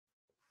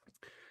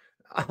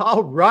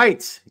All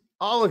right,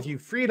 all of you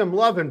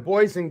freedom-loving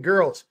boys and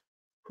girls,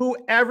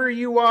 whoever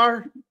you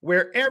are,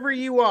 wherever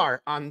you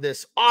are on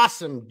this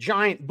awesome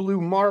giant blue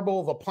marble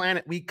of a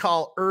planet we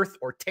call Earth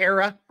or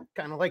Terra,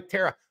 kind of like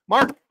Terra.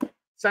 Mark,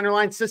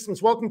 Centerline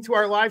Systems, welcome to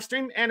our live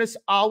stream. And as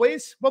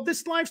always, well,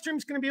 this live stream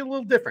is going to be a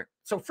little different.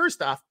 So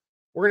first off,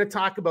 we're going to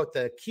talk about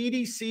the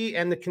KDC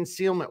and the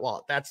concealment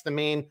wallet. That's the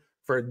main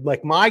for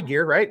like my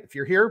gear, right? If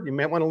you're here, you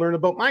might want to learn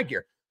about my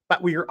gear.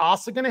 But we are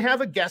also going to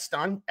have a guest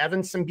on,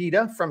 Evan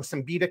Sambita from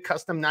Sambita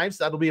Custom Knives.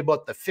 That'll be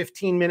about the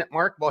 15-minute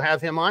mark. We'll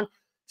have him on.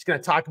 He's going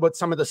to talk about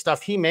some of the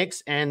stuff he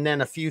makes and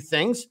then a few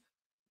things.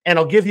 And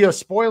I'll give you a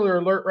spoiler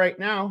alert right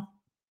now.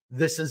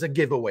 This is a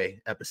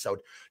giveaway episode.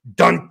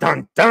 Dun,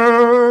 dun,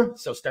 dun.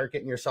 So start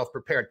getting yourself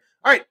prepared.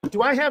 All right.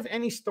 Do I have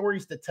any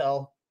stories to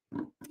tell?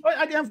 Oh,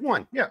 I have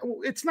one. Yeah.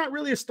 It's not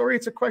really a story.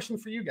 It's a question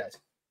for you guys.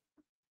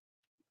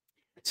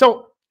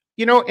 So,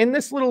 you know, in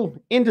this little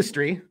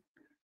industry,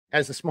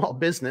 as a small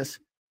business,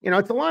 you know,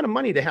 it's a lot of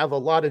money to have a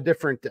lot of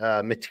different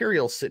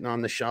materials sitting on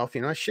the shelf.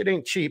 You know, shit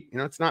ain't cheap. You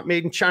know, it's not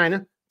made in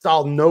China. It's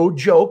all no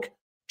joke,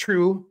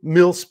 true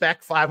mil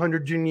spec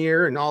 500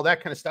 denier and all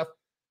that kind of stuff.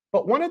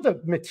 But one of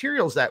the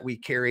materials that we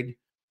carried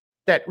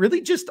that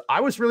really just, I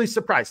was really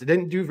surprised. It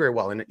didn't do very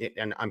well.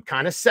 And I'm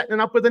kind of setting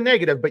it up with a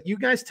negative, but you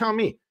guys tell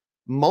me,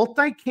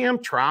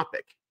 multicam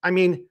Tropic. I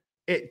mean,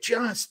 it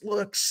just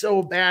looks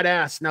so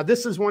badass. Now,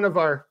 this is one of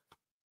our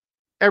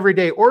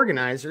everyday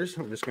organizers.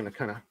 I'm just going to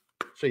kind of,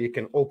 so you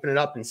can open it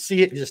up and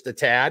see it just a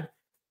tad,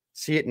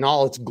 see it in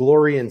all its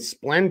glory and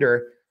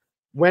splendor.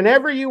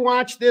 Whenever you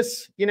watch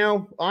this, you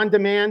know, on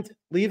demand,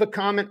 leave a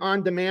comment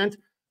on demand.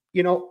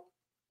 You know,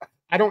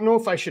 I don't know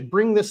if I should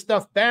bring this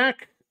stuff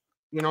back.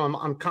 You know,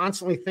 I'm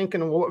constantly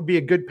thinking of what would be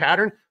a good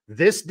pattern.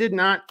 This did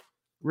not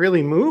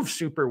really move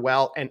super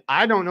well. And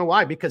I don't know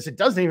why, because it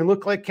doesn't even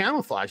look like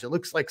camouflage. It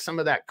looks like some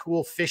of that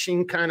cool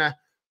fishing kind of,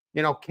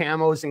 you know,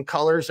 camos and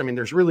colors. I mean,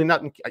 there's really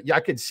nothing. I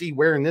could see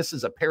wearing this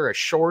as a pair of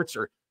shorts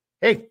or,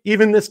 hey,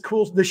 even this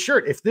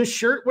shirt. If this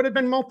shirt would have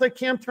been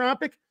multicam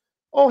Tropic,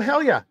 oh,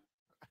 hell yeah.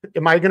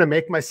 Am I going to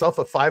make myself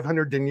a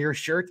 500 denier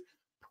shirt?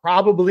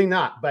 Probably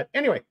not. But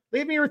anyway,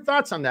 leave me your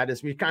thoughts on that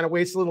as we kind of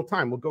waste a little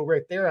time. We'll go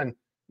right there. And,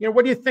 you know,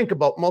 what do you think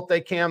about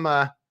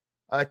multicam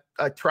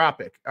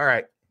Tropic? All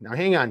right, now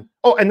hang on.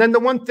 Oh, and then the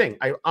one thing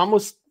I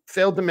almost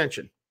failed to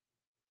mention.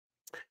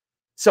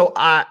 So,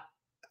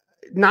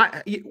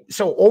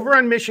 over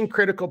on Mission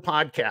Critical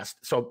Podcast.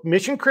 So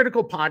Mission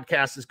Critical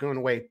Podcast is going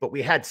away, but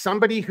we had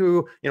somebody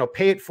who, you know,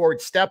 pay it forward,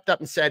 stepped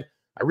up and said,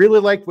 I really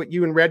like what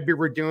you and Redbeard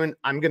were doing.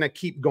 I'm going to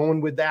keep going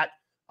with that.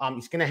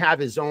 He's going to have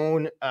his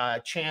own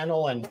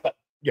channel but,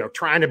 you know,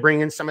 trying to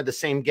bring in some of the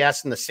same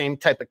guests and the same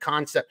type of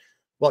concept.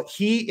 Well,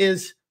 he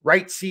is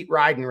right seat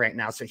riding right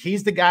now. So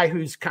he's the guy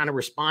who's kind of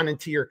responding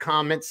to your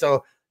comments.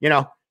 So, you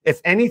know,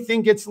 if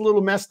anything gets a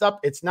little messed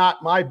up, it's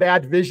not my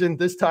bad vision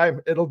this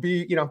time. It'll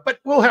be, you know, but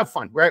we'll have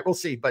fun, right? We'll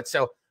see. But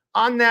so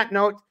on that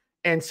note,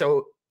 and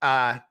so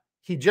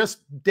he just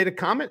did a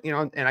comment, you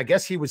know, and I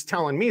guess he was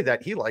telling me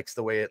that he likes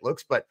the way it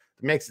looks, but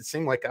it makes it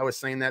seem like I was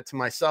saying that to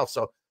myself.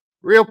 So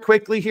real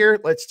quickly here,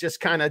 let's just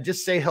kind of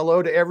just say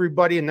hello to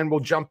everybody, and then we'll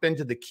jump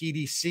into the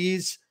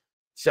KDCs.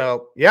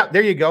 So yeah,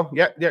 there you go.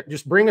 Yeah,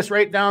 just bring us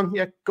right down.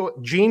 Yeah, go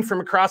Gene from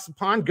across the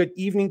pond. Good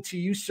evening to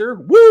you, sir.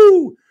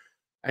 Woo!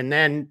 And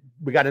then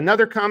we got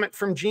another comment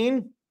from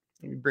Gene.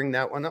 Can you bring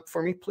that one up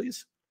for me,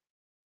 please?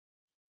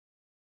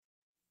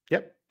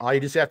 Yep. All you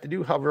just have to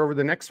do, hover over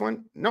the next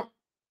one. No.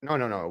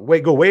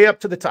 Go way up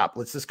to the top.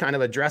 Let's just kind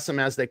of address them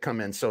as they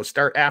come in. So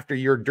start after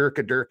your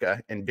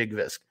Durka and Big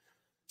Visk.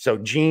 So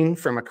Gene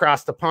from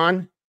across the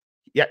pond.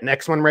 Yeah,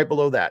 next one right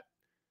below that.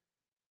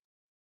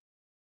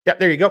 Yeah,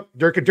 there you go.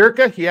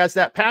 Durka. He has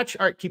that patch.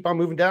 All right, keep on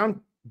moving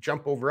down.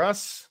 Jump over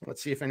us.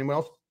 Let's see if anyone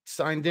else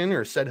signed in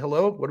or said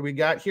hello. What do we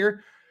got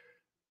here?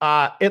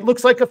 It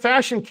looks like a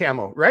fashion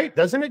camo, right?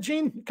 Doesn't it,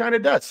 Gene? It kind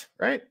of does,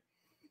 right?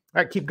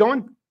 All right, keep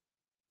going.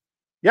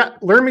 Yeah,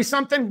 learn me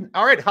something.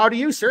 All right, how do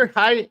you, sir?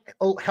 Hi,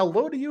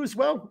 hello to you as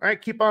well. All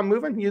right, keep on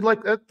moving. You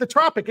like the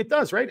Tropic? It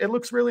does, right? It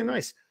looks really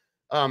nice.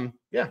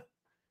 Yeah.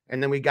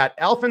 And then we got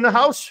Elf in the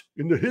house,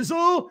 in the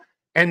hizzle.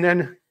 And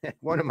then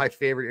one of my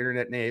favorite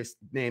internet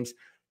names,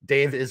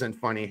 Dave Isn't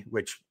Funny,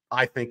 which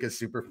I think is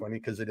super funny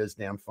because it is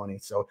damn funny.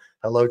 So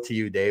hello to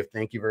you, Dave.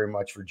 Thank you very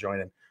much for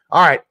joining.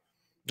 All right.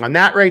 On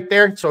that right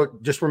there. So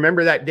just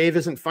remember that Dave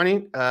Isn't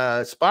Funny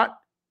spot.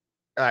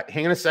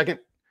 Hang on a second.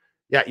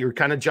 Yeah, you were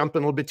kind of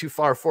jumping a little bit too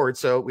far forward.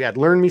 So we had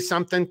Learn Me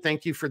Something.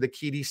 Thank you for the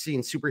KDC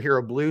and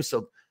Superhero Blue.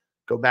 So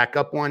go back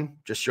up one.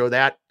 Just show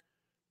that.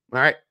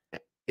 All right.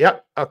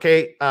 Yep.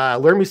 Okay.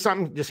 Learn Me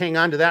Something. Just hang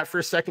on to that for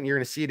a second. You're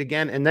going to see it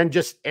again. And then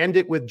just end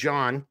it with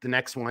John, the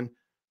next one.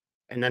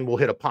 And then we'll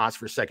hit a pause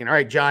for a second. All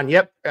right, John.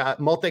 Yep.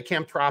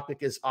 Multicam Tropic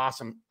is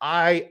awesome.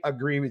 I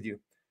agree with you.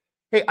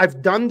 Hey,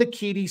 I've done the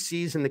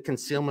KDCs and the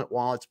concealment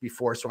wallets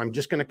before, so I'm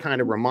just going to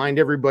kind of remind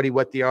everybody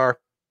what they are.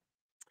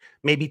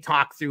 Maybe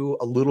talk through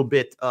a little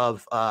bit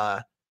of,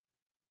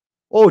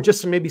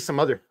 maybe some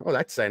other. Oh,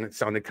 that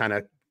sounded kind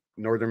of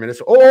Northern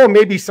Minnesota. Oh,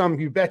 maybe some,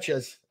 you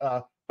betchas.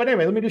 But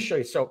anyway, let me just show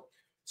you. So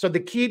the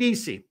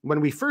KDC,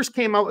 when we first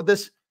came out with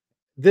this,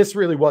 this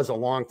really was a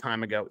long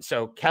time ago.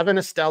 So Kevin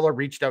Estella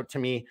reached out to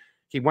me.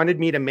 He wanted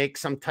me to make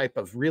some type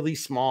of really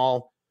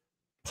small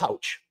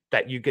pouch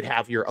that you could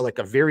have your like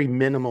a very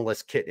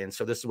minimalist kit in.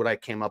 So this is what I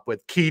came up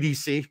with. Key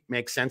DC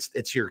makes sense.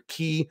 It's your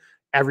key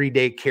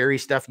everyday carry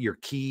stuff, your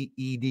key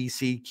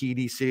EDC, key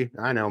DC.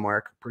 I know,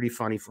 Mark, pretty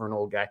funny for an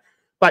old guy.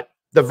 But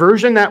the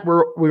version that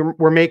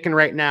we're making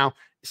right now,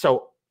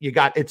 so you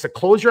got, it's a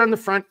closure on the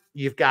front.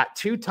 You've got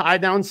 2 tie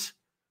downs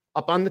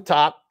up on the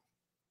top.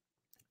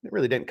 It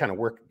really didn't kind of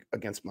work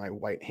against my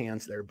white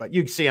hands there, but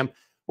you can see them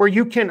where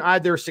you can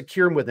either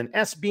secure them with an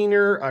S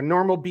beaner, a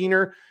normal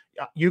beaner.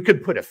 You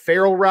could put a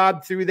ferrule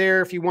rod through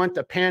there if you want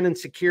a pen and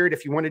secure it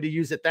if you wanted to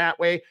use it that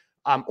way.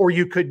 Or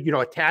you could,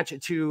 attach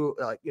it to,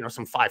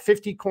 some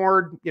 550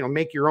 cord,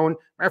 make your own.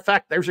 Matter of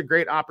fact, there's a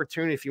great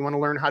opportunity if you want to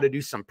learn how to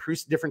do some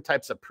different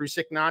types of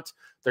Prusik knots.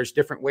 There's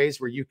different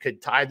ways where you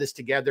could tie this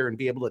together and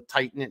be able to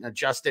tighten it and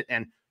adjust it.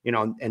 And,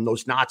 and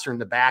those knots are in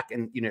the back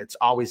and, it's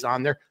always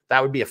on there.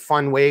 That would be a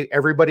fun way.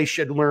 Everybody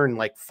should learn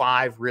like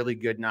 5 really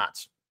good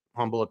knots,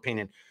 humble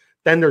opinion.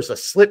 Then there's a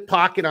slip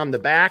pocket on the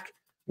back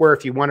where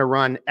if you want to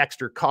run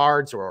extra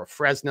cards or a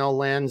Fresnel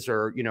lens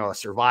or, a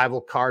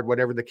survival card,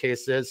 whatever the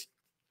case is,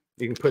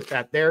 you can put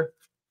that there.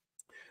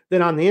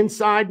 Then on the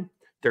inside,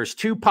 there's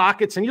 2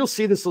 pockets, and you'll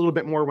see this a little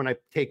bit more when I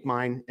take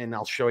mine and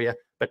I'll show you.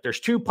 But there's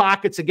 2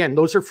 pockets. Again,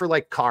 those are for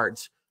like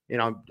cards.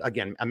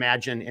 Again,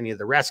 imagine any of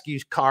the rescue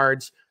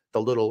cards,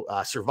 the little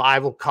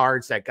survival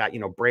cards that got,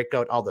 break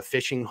out all the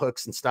fishing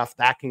hooks and stuff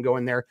that can go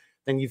in there.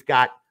 Then you've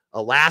got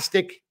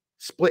elastic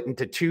split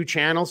into 2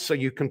 channels, so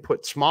you can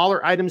put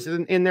smaller items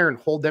in there and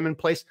hold them in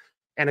place.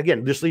 And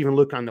again, just even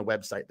look on the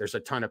website. There's a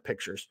ton of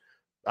pictures.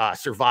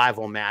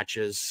 Survival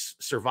matches,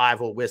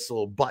 survival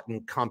whistle,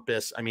 button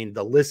compass. I mean,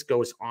 the list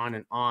goes on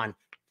and on.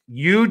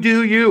 You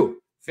do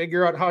you.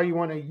 Figure out how you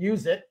want to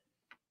use it.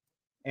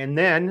 And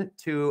then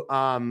to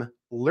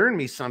learn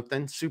me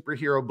something,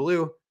 Superhero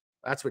Blue.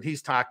 That's what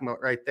he's talking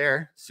about right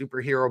there.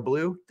 Superhero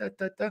Blue.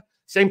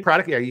 Same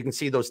product. Yeah, you can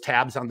see those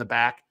tabs on the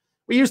back.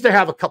 We used to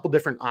have a couple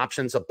different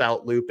options, a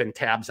belt loop and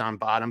tabs on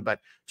bottom, but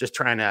just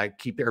trying to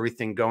keep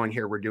everything going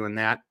here. We're doing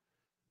that.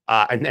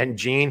 And then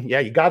Gene,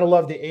 yeah, you got to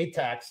love the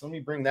ATAX. Let me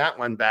bring that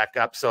one back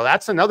up. So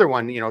that's another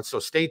one, so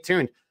stay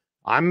tuned.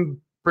 I'm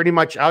pretty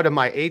much out of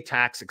my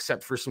ATAX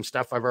except for some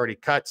stuff I've already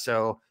cut.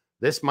 So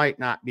this might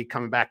not be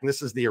coming back. And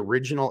this is the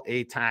original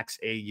ATAX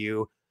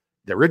AU,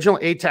 the original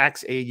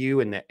ATAX AU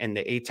and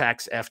the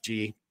ATAX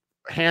FG,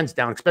 hands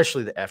down,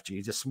 especially the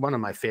FG, just one of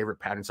my favorite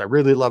patterns. I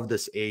really love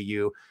this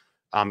AU.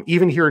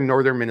 Even here in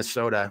northern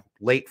Minnesota,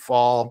 late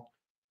fall,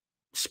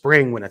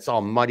 spring, when it's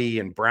all muddy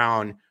and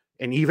brown,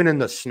 and even in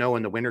the snow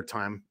in the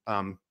wintertime,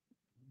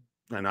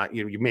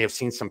 you may have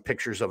seen some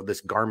pictures of this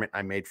garment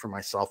I made for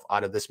myself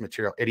out of this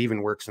material. It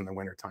even works in the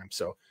wintertime.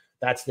 So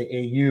that's the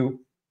AU.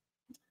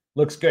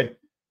 Looks good.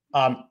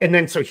 And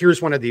then, so here's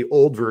one of the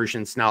old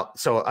versions. Now,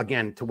 so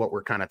again, to what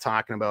we're kind of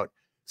talking about.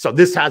 So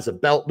this has a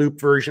belt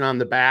loop version on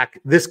the back.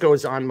 This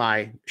goes on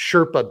my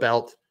Sherpa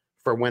belt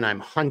for when I'm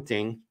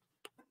hunting.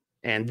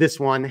 And this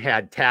one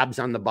had tabs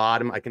on the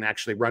bottom. I can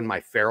actually run my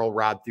ferrule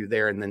rod through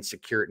there and then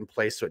secure it in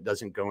place so it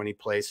doesn't go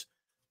anyplace.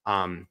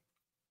 All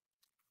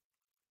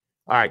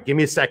right, give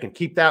me a second.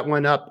 Keep that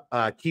one up.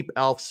 Keep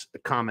Elf's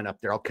comment up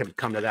there. I'll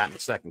come to that in a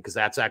second because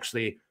that's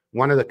actually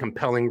one of the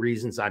compelling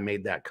reasons I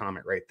made that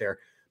comment right there.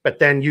 But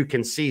then you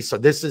can see, so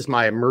this is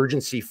my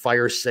emergency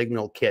fire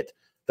signal kit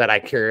that I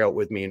carry out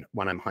with me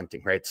when I'm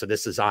hunting, right? So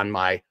this is on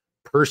my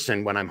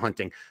person when I'm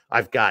hunting.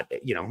 I've got,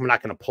 I'm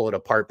not going to pull it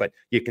apart, but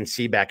you can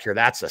see back here,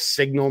 that's a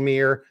signal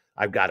mirror.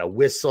 I've got a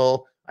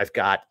whistle. I've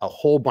got a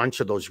whole bunch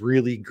of those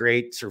really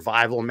great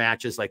survival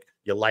matches. Like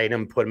you light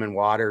them, put them in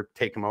water,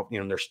 take them out,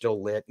 they're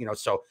still lit,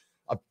 so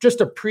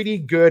just a pretty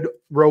good,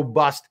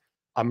 robust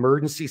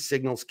emergency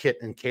signals kit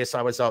in case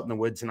I was out in the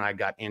woods and I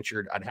got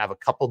injured. I'd have a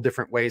couple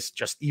different ways,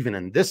 just even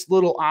in this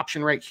little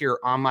option right here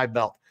on my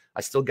belt.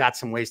 I still got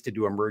some ways to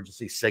do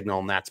emergency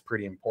signal, and that's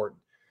pretty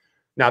important.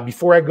 Now,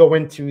 before I go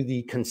into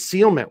the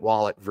concealment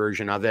wallet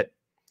version of it,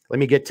 let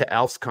me get to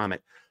Elf's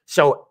comment.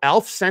 So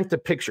Elf sent a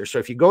picture. So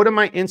if you go to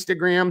my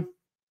Instagram,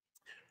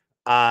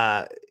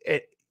 and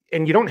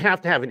you don't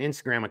have to have an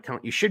Instagram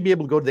account, you should be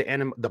able to go to the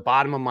end, the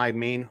bottom of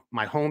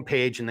my home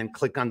page, and then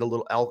click on the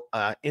little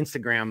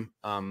Instagram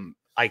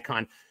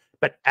icon.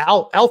 But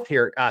Elf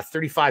here,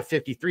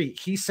 3553,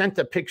 he sent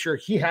a picture.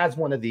 He has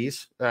one of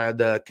these,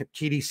 the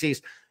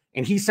KDCs,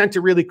 and he sent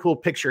a really cool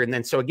picture. And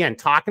then, so again,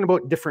 talking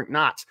about different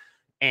knots.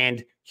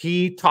 And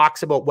he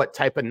talks about what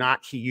type of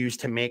knot he used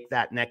to make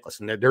that necklace.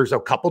 And there's a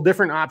couple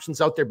different options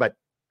out there, but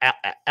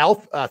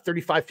Elf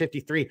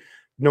 3553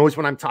 knows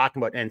what I'm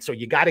talking about. And so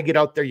you got to get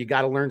out there. You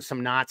got to learn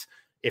some knots.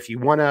 If you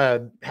want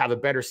to have a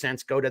better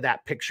sense, go to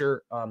that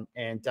picture.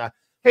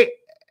 Hey,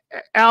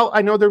 Al,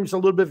 I know there was a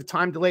little bit of a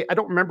time delay. I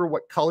don't remember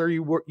what color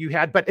you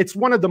had, but it's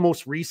one of the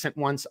most recent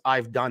ones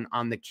I've done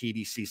on the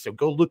KDC. So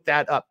go look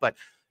that up. But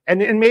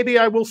and maybe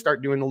I will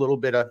start doing a little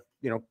bit of,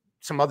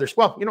 some others.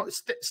 Well,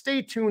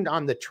 stay tuned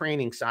on the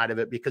training side of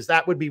it, because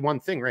that would be one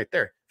thing right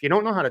there. If you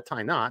don't know how to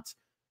tie knots,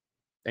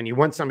 and you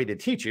want somebody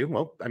to teach you,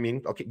 well, I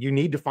mean, okay, you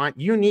need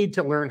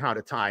to learn how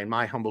to tie, in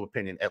my humble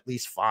opinion, at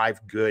least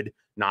 5 good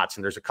knots.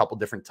 And there's a couple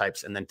different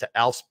types. And then to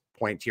Al's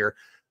point here,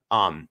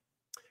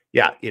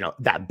 yeah, you know,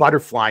 that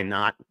butterfly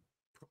knot,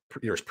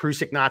 there's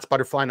Prusik knots,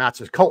 butterfly knots,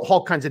 there's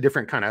all kinds of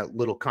different kind of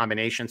little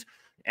combinations,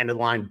 end of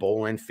the line,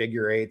 bowline,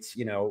 figure eights,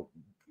 you know,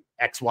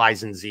 X,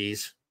 Y's, and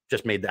Z's.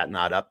 Just made that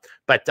knot up.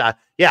 But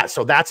yeah,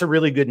 so that's a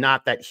really good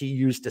knot that he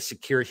used to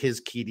secure his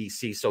key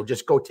DC. So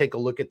just go take a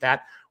look at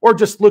that, or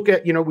just look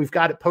at, you know, we've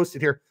got it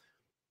posted here.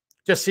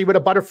 Just see what a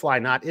butterfly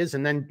knot is.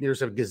 And then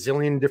there's a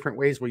gazillion different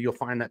ways where you'll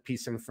find that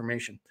piece of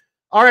information.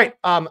 All right.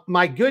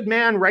 My good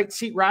man, right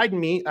seat riding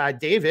me,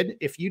 David,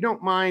 if you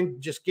don't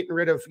mind just getting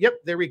rid of, yep,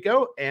 there we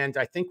go. And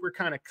I think we're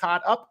kind of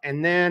caught up.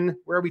 And then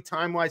where are we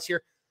time-wise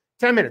here?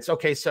 10 minutes.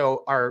 Okay.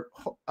 So our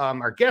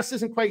guest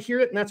isn't quite here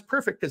yet, and that's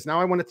perfect, because now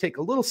I want to take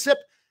a little sip.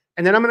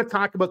 And then I'm going to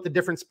talk about the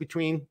difference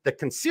between the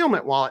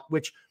concealment wallet,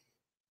 which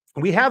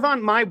we have on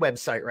my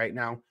website right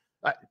now.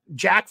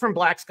 Jack from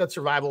Black Scout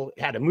Survival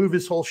had to move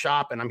his whole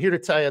shop. And I'm here to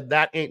tell you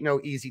that ain't no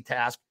easy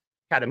task.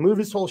 Had to move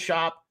his whole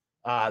shop.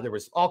 There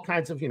was all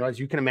kinds of, you know, as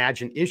you can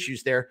imagine,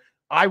 issues there.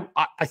 I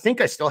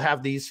think I still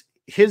have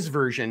his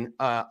version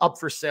up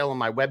for sale on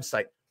my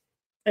website.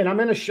 And I'm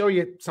going to show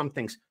you some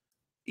things.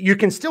 You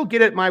can still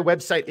get it at my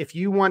website if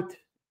you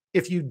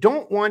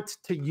don't want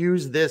to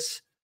use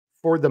this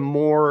for the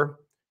more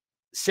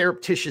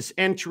surreptitious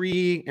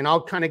entry, and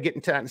I'll kind of get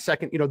into that in a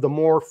second, you know, the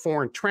more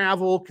foreign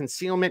travel,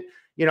 concealment,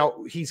 you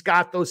know, he's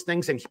got those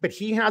things, but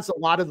he has a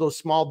lot of those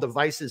small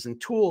devices and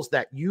tools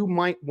that you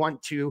might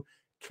want to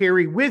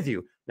carry with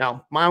you.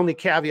 Now, my only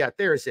caveat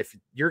there is if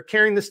you're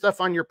carrying this stuff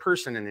on your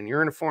person and then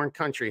you're in a foreign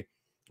country,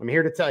 I'm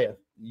here to tell you,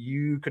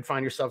 you could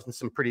find yourself in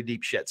some pretty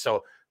deep shit.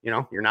 So, you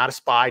know, you're not a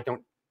spy.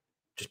 Don't,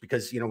 just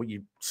because, you know,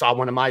 you saw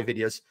one of my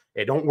videos,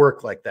 it don't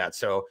work like that.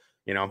 So,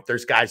 you know,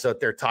 there's guys out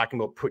there talking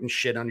about putting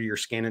shit under your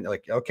skin, and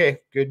like, okay,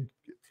 good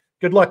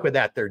luck with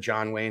that there,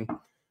 John Wayne.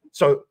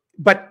 So,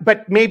 but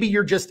maybe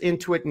you're just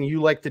into it and you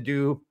like to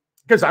do,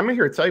 because I'm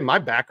here to tell you my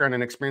background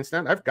and experience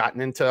that I've gotten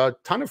into a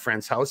ton of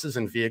friends' houses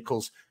and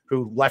vehicles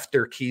who left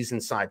their keys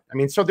inside. I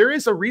mean, so there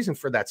is a reason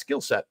for that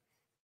skill set.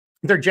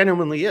 There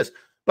genuinely is.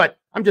 But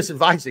I'm just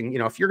advising, you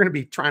know, if you're going to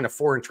be trying to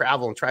foreign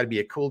travel and try to be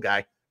a cool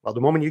guy, well,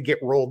 the moment you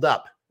get rolled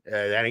up,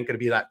 that ain't going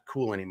to be that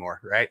cool anymore,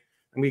 right?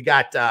 And we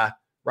got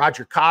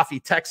Roger Coffee,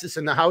 Texas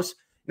in the house.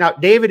 Now,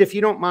 David, if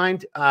you don't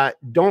mind,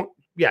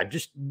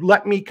 just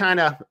let me kind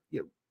of,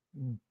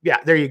 yeah,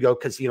 there you go.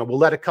 Cause, you know, we'll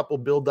let a couple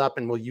build up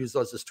and we'll use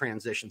those as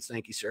transitions.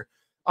 Thank you, sir.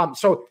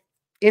 So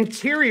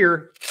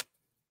interior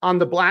on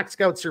the Black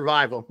Scout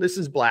Survival, this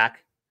is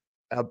black,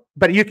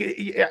 but you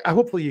can,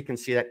 hopefully you can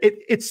see that.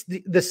 It's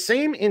the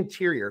same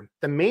interior.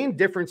 The main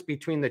difference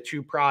between the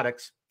two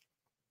products,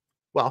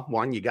 well,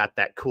 one, you got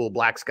that cool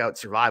Black Scout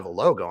Survival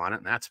logo on it,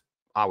 and that's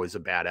always a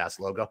badass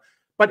logo.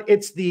 But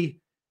it's the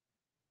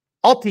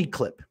Ulti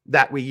clip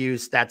that we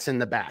use that's in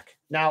the back.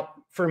 Now,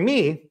 for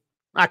me,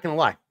 not gonna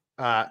lie,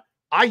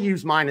 I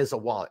use mine as a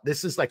wallet.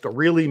 This is like a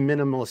really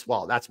minimalist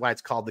wallet. That's why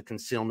it's called the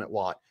concealment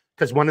wallet.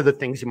 Because one of the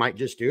things you might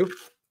just do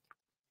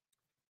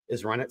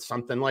is run it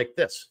something like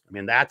this. I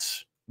mean,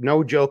 that's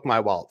no joke, my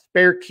wallet.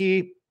 Spare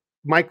key,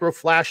 micro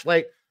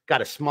flashlight,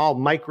 got a small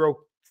micro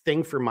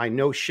thing for my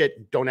no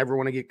shit, don't ever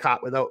want to get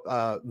caught without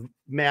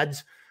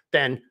meds.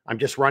 Then I'm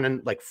just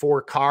running like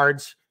 4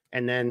 cards,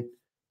 and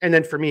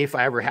then for me, if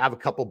I ever have a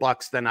couple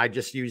bucks, then I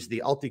just use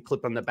the Ulti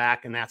clip on the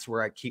back, and that's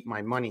where I keep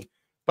my money.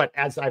 But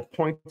as I've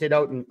pointed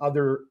out in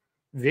other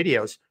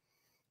videos,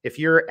 if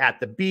you're at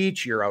the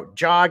beach, you're out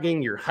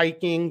jogging, you're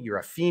hiking, you're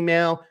a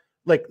female,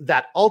 like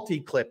that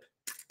Ulti clip,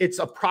 it's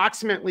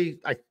approximately,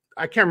 I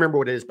can't remember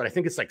what it is, but I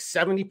think it's like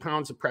 70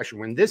 pounds of pressure.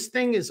 When this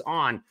thing is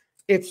on,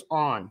 it's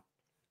on.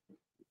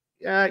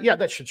 Yeah,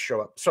 that should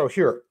show up. So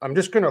here, I'm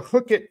just going to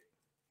hook it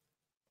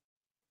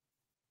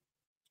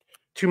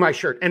to my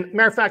shirt. And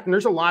matter of fact, and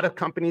there's a lot of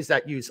companies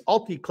that use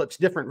Ulti clips,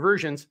 different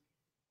versions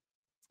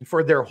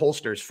for their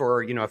holsters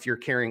for, you know, if you're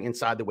carrying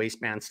inside the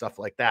waistband, stuff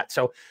like that.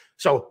 So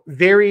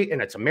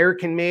and it's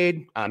American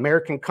made,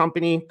 American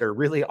company. They're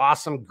really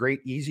awesome,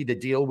 great, easy to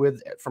deal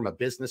with from a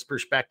business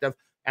perspective.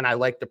 And I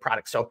like the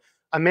product. So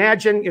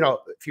imagine, you know,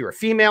 if you're a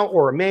female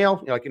or a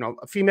male, like, you know,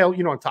 a female,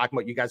 you know what I'm talking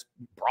about, you guys,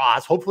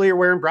 bras, hopefully you're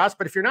wearing bras,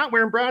 but if you're not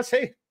wearing bras,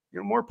 hey, you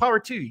know, more power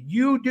to you.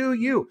 You do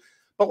you.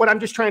 But what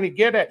I'm just trying to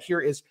get at here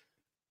is,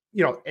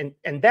 you know,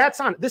 and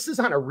this is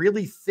on a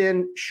really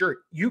thin shirt.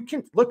 You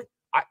can look,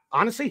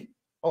 honestly,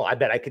 oh, I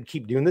bet I could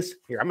keep doing this.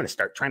 Here, I'm going to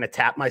start trying to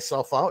tap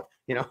myself out.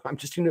 You know, I'm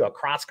just going to do a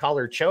cross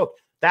collar choke.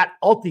 That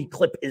Ulti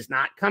clip is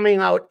not coming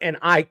out, and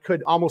I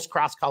could almost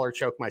cross collar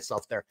choke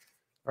myself there.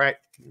 All right.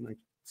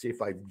 See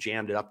if I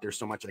jammed it up there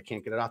so much I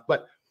can't get it off.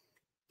 But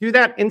do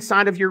that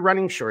inside of your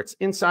running shorts,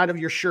 inside of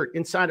your shirt,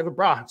 inside of a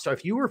bra. So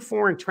if you were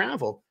foreign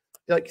travel,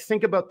 like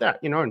think about that,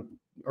 you know,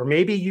 or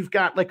maybe you've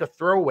got like a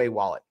throwaway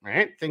wallet,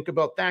 right? Think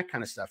about that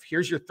kind of stuff.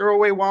 Here's your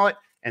throwaway wallet,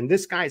 and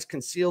this guy is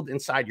concealed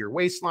inside your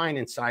waistline,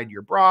 inside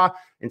your bra,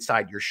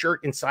 inside your shirt,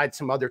 inside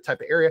some other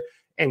type of area.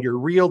 And your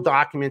real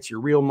documents,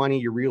 your real money,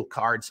 your real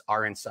cards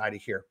are inside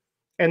of here.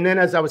 And then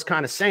as I was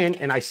kind of saying,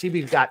 and I see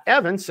we've got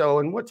Evan. So,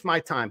 and what's my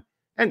time?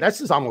 And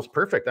this is almost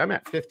perfect. I'm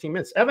at 15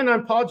 minutes. Evan, I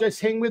apologize.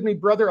 Hang with me,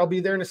 brother. I'll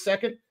be there in a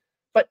second.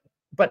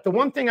 But the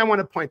one thing I want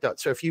to point out,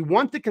 so if you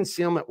want the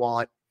concealment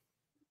wallet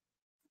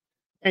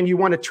and you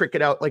want to trick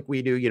it out like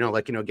we do,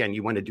 again,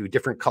 you want to do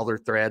different color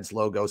threads,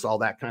 logos, all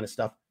that kind of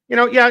stuff.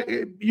 Yeah,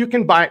 you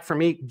can buy it from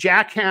me.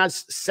 Jack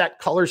has set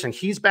colors and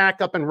he's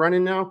back up and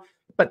running now.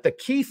 But the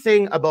key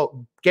thing about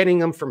getting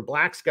them from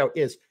Black Scout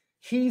is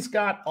he's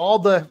got all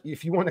the,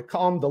 if you want to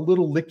call them the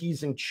little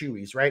lickies and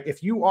chewies, right?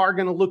 If you are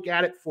going to look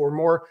at it for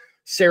more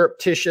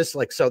surreptitious,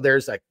 like, so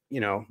there's a,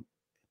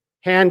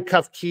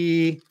 handcuff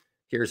key.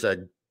 Here's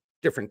a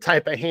different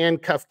type of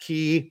handcuff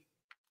key.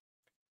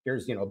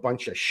 Here's, a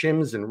bunch of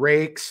shims and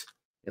rakes.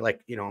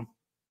 Like,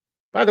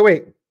 by the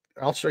way,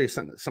 I'll show you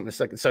something in a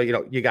second. So,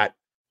 you got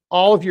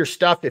all of your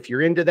stuff. If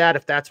you're into that,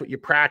 if that's what you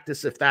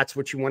practice, if that's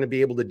what you want to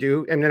be able to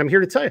do. And then I'm here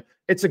to tell you,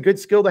 it's a good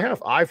skill to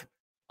have.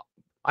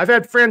 I've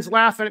had friends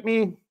laughing at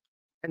me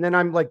and then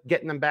I'm like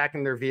getting them back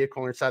in their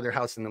vehicle or inside their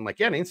house. And I'm like,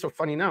 yeah, it ain't so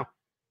funny now,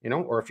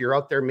 or if you're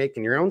out there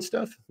making your own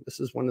stuff,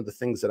 this is one of the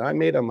things that I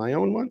made on my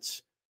own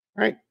once.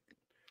 Right.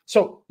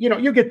 So,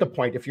 you get the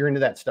point. If you're into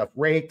that stuff,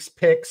 rakes,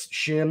 picks,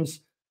 shims,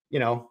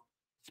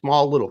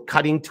 small little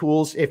cutting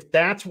tools, if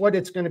that's what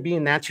it's going to be,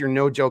 and that's your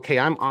no joke, hey,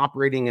 I'm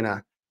operating in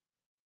a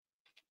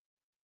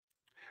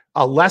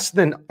less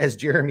than, as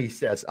Jeremy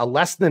says, a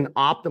less than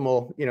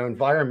optimal,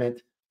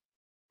 environment.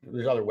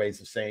 There's other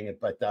ways of saying it,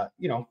 but,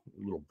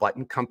 little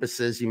button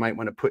compasses you might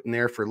want to put in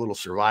there for a little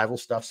survival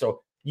stuff.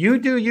 So you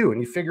do you,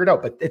 and you figure it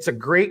out, but it's a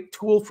great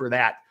tool for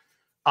that.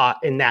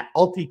 And that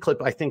Ulti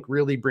clip, I think,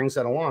 really brings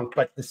that along.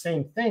 But the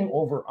same thing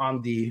over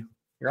on the,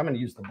 here, I'm going to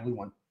use the blue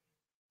one.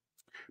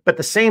 But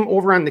the same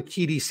over on the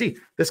Key DC.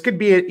 This could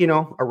be,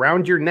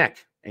 around your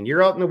neck and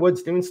you're out in the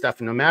woods doing stuff.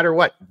 And no matter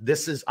what,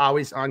 this is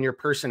always on your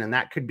person. And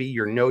that could be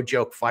your no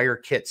joke fire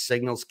kit,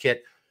 signals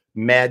kit,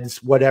 meds,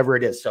 whatever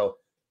it is. So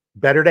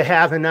better to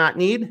have and not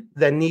need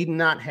than need and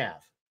not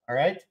have. All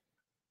right.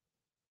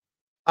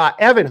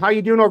 Evan, how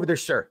you doing over there,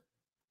 sir?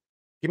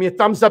 Give me a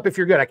thumbs up if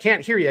you're good. I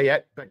can't hear you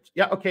yet, but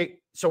yeah. Okay.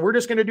 So we're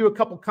just going to do a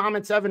couple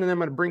comments, Evan, and then I'm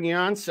going to bring you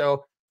on.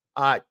 So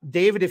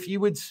David, if you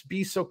would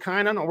be so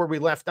kind, I don't know where we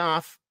left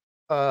off.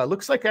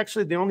 Looks like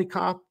actually the only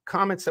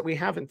comments that we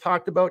haven't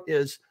talked about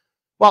is,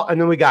 well,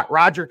 and then we got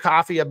Roger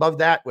Coffee above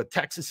that with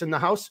Texas in the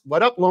house.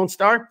 What up, Lone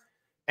Star?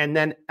 And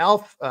then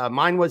Elf,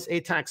 mine was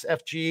ATAX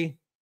FG.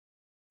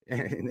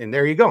 And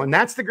there you go. And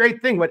that's the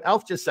great thing, what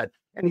Elf just said.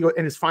 And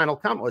his final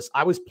comment was,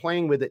 I was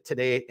playing with it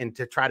today and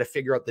to try to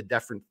figure out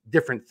the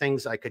different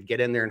things I could get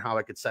in there and how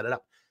I could set it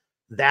up.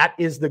 That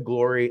is the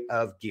glory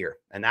of gear.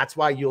 And that's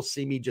why you'll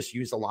see me just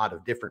use a lot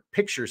of different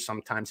pictures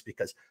sometimes,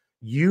 because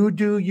you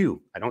do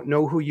you. I don't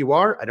know who you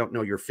are. I don't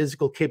know your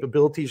physical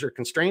capabilities or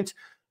constraints.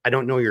 I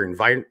don't know your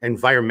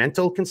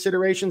environmental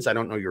considerations. I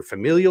don't know your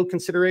familial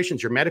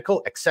considerations, your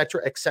medical, et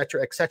cetera, et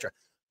cetera, et cetera.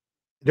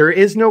 There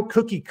is no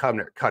cookie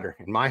cutter,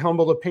 in my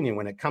humble opinion.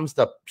 When it comes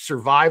to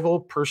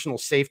survival, personal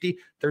safety,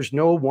 there's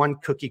no one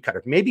cookie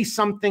cutter. Maybe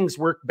some things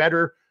work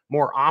better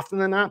more often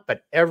than not,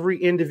 but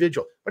every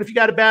individual. But if you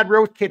got a bad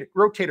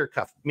rotator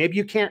cuff, maybe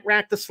you can't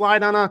rack the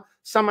slide on a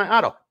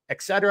semi-auto,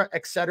 et cetera,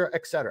 et cetera,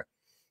 et cetera.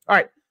 All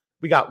right,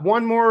 we got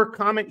one more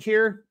comment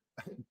here.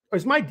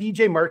 Is my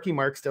DJ Marky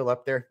Mark still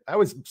up there? That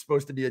was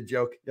supposed to be a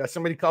joke. Yeah,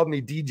 somebody called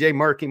me DJ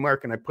Marky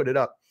Mark and I put it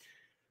up.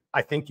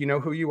 I think you know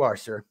who you are,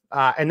 sir.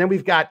 And then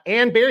we've got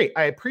Ann Barry.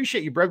 I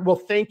appreciate you, brother. Well,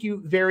 thank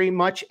you very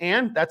much,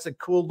 Ann. That's a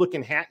cool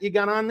looking hat you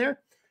got on there.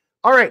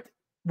 All right.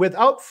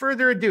 Without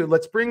further ado,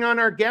 let's bring on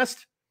our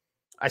guest.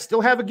 I still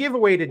have a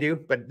giveaway to do,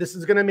 but this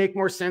is going to make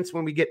more sense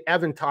when we get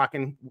Evan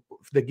talking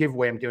the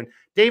giveaway I'm doing.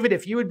 David,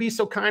 if you would be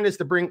so kind as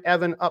to bring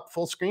Evan up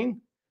full screen.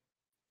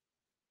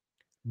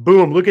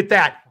 Boom. Look at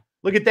that.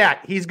 Look at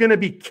that. He's going to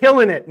be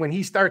killing it when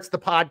he starts the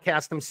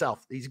podcast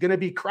himself. He's going to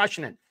be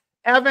crushing it.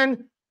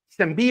 Evan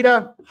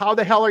Simbita, how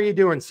the hell are you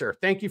doing, sir?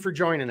 Thank you for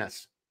joining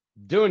us.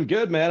 Doing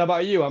good, man. How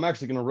about you? I'm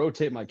actually going to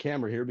rotate my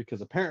camera here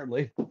because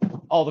apparently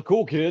all the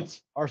cool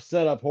kids are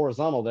set up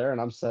horizontal there, and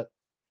I'm set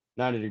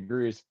 90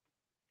 degrees.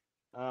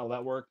 Will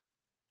that work?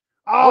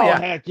 Oh, yeah.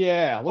 Heck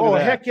yeah. Look at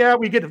that. Heck yeah.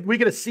 We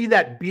get to see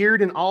that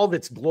beard in all of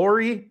its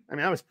glory. I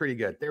mean, that was pretty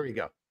good. There we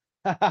go.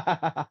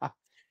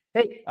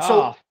 Hey,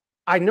 so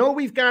I know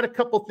we've got a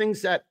couple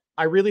things that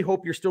I really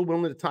hope you're still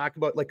willing to talk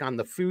about, like on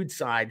the food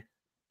side,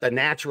 the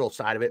natural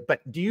side of it.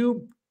 But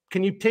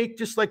can you take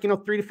just like, 3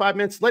 to 5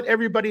 minutes, let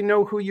everybody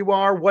know who you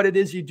are, what it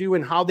is you do,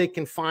 and how they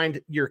can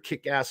find your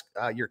kick-ass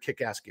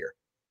gear.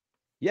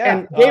 Yeah.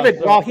 And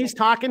David, while he's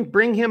talking,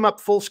 bring him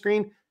up full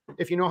screen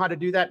if you know how to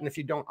do that. And if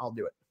you don't, I'll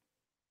do it.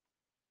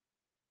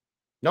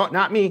 No,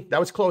 not me. That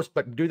was close,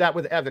 but do that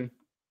with Evan.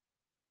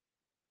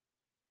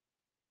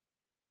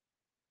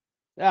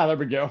 Yeah, there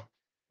we go.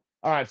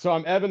 All right. So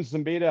I'm Evan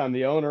Simbita. I'm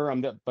the owner.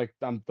 I'm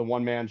the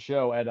one-man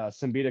show at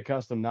Simbita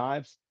Custom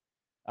Knives.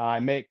 I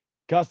make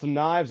custom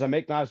knives. I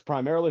make knives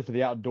primarily for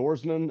the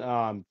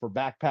outdoorsmen, for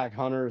backpack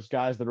hunters,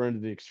 guys that are into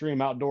the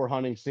extreme outdoor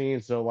hunting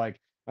scene. So like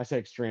I say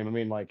extreme, I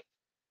mean like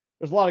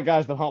there's a lot of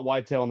guys that hunt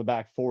whitetail in the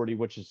back 40,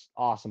 which is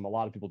awesome. A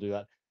lot of people do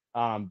that.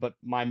 But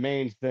my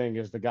main thing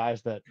is the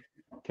guys that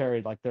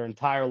carried like their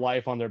entire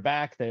life on their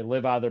back. They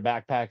live out of their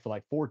backpack for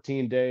like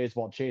 14 days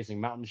while chasing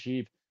mountain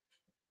sheep,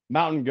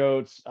 mountain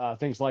goats,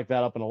 things like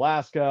that up in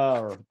Alaska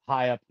or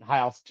high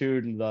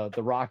altitude in the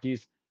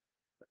Rockies.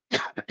 I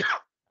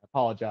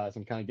apologize,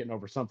 I'm kind of getting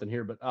over something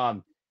here, but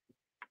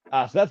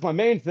so that's my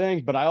main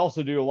thing. But I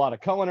also do a lot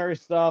of culinary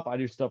stuff. I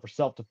do stuff for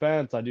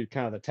self-defense. I do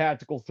kind of the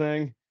tactical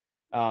thing.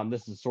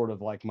 This is sort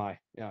of like my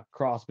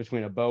cross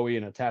between a Bowie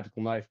and a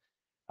tactical knife.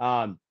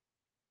 Um,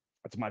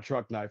 that's my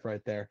truck knife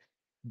right there.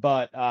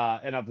 But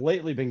and I've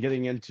lately been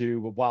getting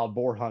into wild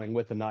boar hunting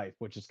with a knife,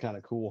 which is kind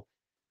of cool.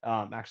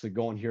 Actually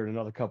going here in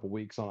another couple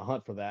weeks on a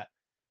hunt for that.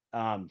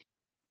 I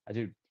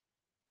do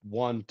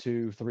 1,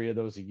 2, 3 of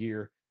those a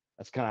year.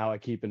 That's kind of how I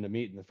keep in the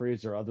meat in the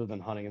freezer, other than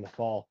hunting in the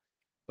fall.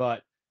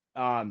 But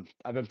I've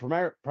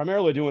been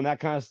primarily doing that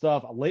kind of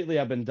stuff. Lately,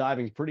 I've been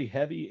diving pretty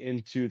heavy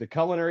into the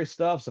culinary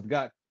stuff. So I've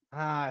got,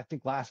 I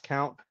think last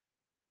count,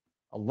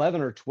 11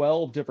 or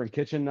 12 different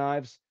kitchen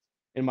knives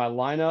in my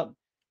lineup.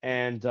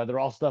 And they're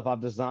all stuff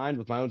I've designed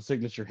with my own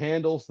signature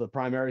handles. The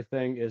primary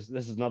thing is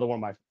this is another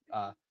one of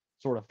my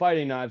sort of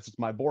fighting knives. It's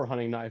my boar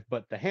hunting knife,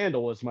 but the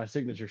handle is my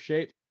signature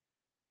shape.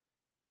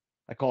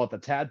 I call it the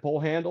tadpole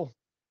handle.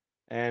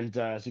 And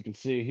as you can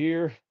see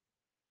here,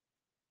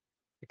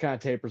 it kind of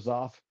tapers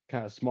off,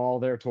 kind of small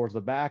there towards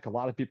the back. A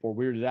lot of people are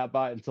weirded out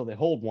by it until they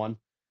hold one.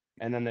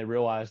 And then they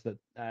realize that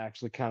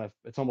actually kind of,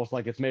 it's almost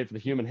like it's made for the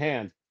human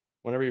hand.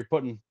 Whenever you're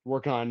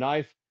working on a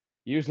knife,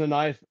 using a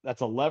knife,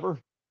 that's a lever.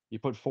 You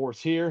put force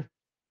here,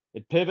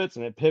 it pivots,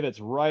 and it pivots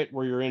right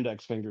where your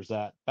index finger's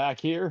at. Back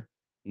here,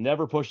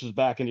 never pushes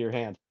back into your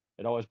hand.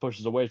 It always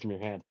pushes away from your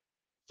hand.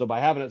 So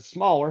by having it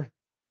smaller,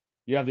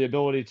 you have the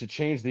ability to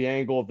change the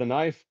angle of the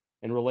knife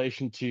in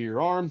relation to your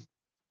arm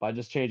by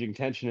just changing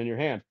tension in your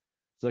hand.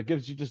 So it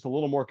gives you just a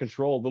little more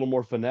control, a little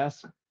more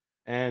finesse,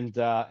 and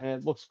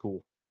it looks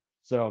cool.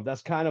 So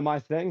that's kind of my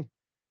thing.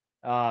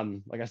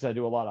 Like I said, I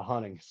do a lot of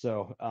hunting,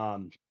 so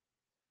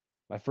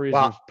my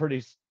freezer's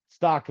pretty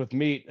stocked with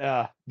meat.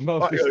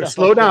 Mostly stuff.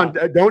 Slow down.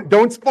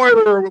 Don't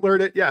spoiler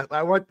alert it. Yeah,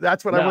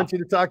 that's what I want you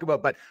to talk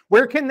about. But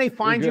where can they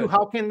find you?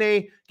 How can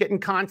they get in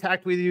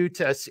contact with you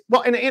to see?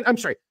 Well, and I'm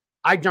sorry,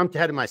 I jumped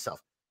ahead of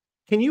myself.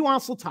 Can you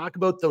also talk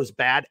about those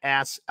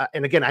badass?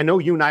 And again, I know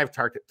you and I have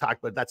talked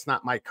about that's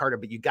not my Carter,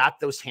 but you got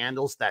those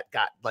handles that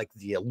got like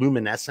the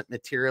luminescent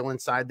material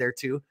inside there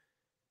too.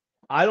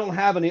 I don't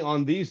have any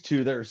on these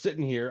two that are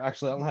sitting here.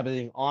 Actually, I don't have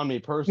anything on me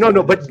personally.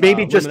 No, but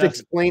maybe just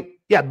explain.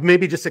 Yeah,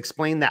 maybe just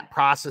explain that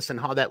process and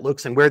how that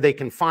looks and where they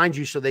can find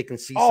you so they can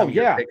see. Oh,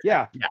 yeah.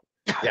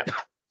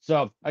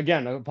 So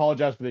again, I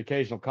apologize for the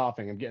occasional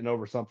coughing. I'm getting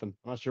over something.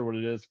 I'm not sure what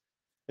it is.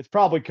 It's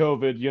probably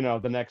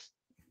COVID. The next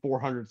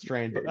 400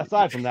 strain. But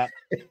aside from that,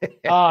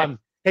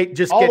 hey,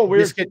 just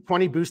get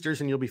 20 boosters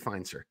and you'll be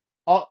fine, sir.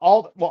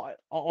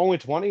 Only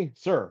 20,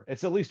 sir.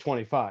 It's at least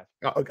 25.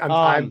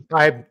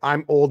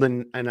 I'm old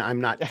and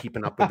I'm not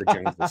keeping up with the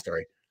Joneses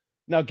story.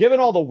 Now, given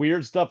all the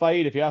weird stuff I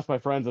eat, if you ask my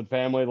friends and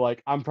family,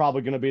 like I'm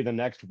probably going to be the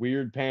next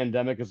weird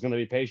pandemic is going to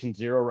be patient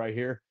 0 right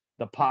here,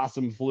 the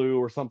possum flu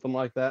or something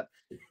like that.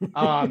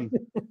 In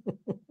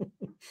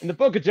the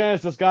book of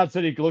Genesis, God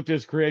said he looked at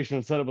his creation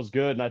and said it was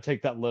good, and I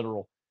take that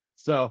literal.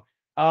 So,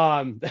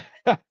 but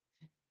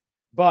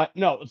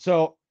no,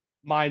 so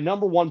my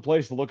number one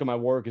place to look at my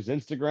work is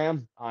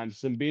Instagram. I'm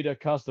Simbita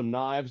Custom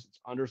Knives. It's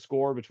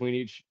underscore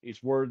between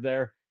each word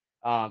there.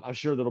 I'm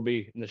sure that'll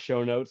be in the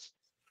show notes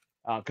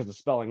because the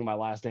spelling of my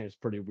last name is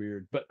pretty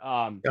weird. But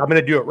I'm going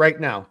to do it right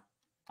now.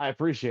 I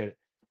appreciate it.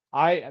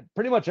 I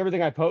pretty much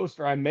everything I post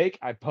or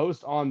I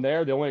post on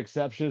there. The only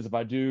exception is if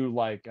I do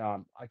like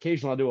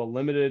occasionally I'll do a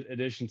limited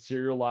edition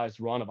serialized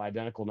run of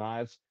identical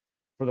knives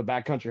for the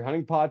Backcountry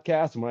Hunting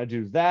Podcast. And when I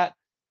do that,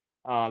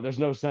 there's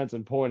no sense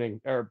in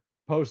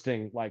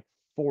posting like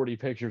 40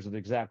 pictures of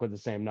exactly the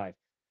same knife.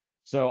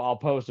 So I'll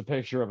post a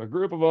picture of a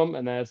group of them,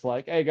 and then it's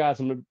like, hey guys,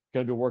 I'm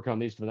gonna be working on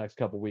these for the next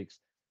couple weeks.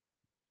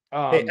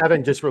 Hey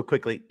Evan, just real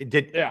quickly,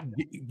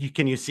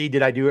 can you see?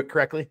 Did I do it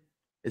correctly?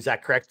 Is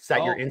that correct? Is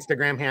that your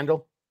Instagram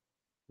handle?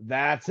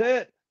 That's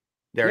it.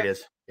 There it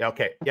is.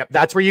 Okay. Yep.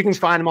 That's where you can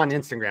find them on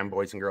Instagram,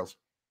 boys and girls.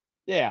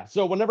 Yeah.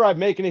 So whenever I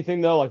make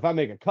anything though, like if I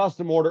make a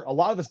custom order, a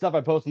lot of the stuff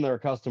I post in there are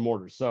custom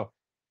orders. So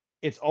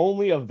it's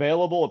only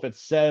available if it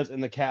says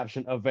in the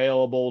caption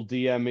available.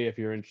 DM me if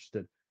you're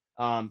interested.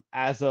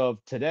 As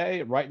of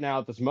today, right now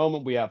at this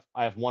moment,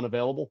 I have one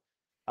available.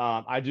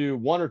 I do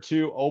 1 or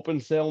 2 open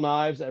sale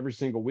knives every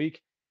single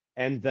week,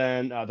 and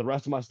then the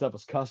rest of my stuff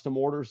is custom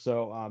orders.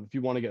 So if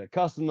you want to get a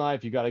custom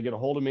knife, you got to get a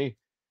hold of me.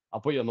 I'll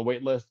put you on the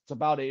wait list. It's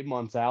about 8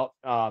 months out.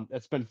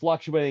 It's been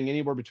fluctuating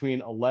anywhere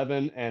between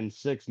 11 and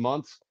 6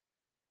 months.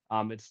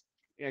 It's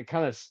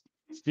kind of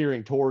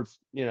steering towards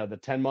the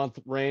 10-month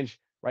range.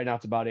 Right now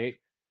it's about 8.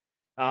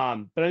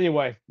 But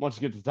anyway, once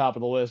you get to the top of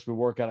the list, we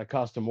work out a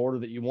custom order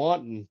that you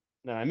want, and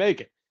then I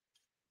make it.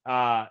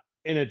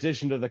 In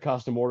addition to the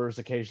custom orders,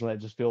 occasionally I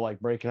just feel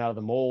like breaking out of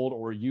the mold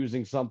or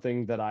using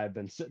something that I've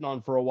been sitting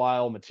on for a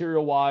while,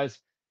 material-wise,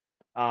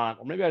 or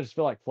maybe I just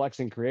feel like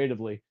flexing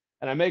creatively.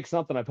 And I make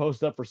something, I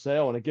post up for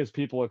sale, and it gives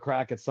people a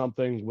crack at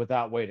something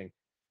without waiting.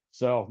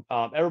 So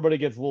everybody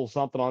gets a little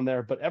something on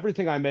there, but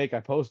everything I make,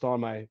 I post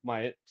on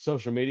my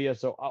social media.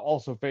 So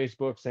also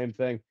Facebook, same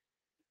thing.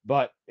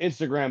 But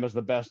Instagram is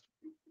the best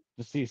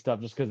to see stuff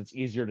just because it's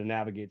easier to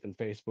navigate than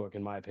Facebook,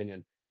 in my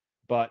opinion.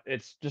 But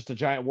it's just a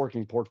giant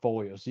working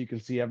portfolio. So you can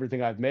see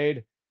everything I've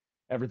made,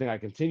 everything I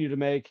continue to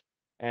make,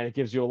 and it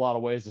gives you a lot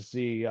of ways to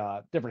see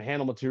different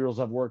handle materials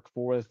I've worked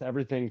with,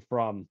 everything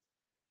from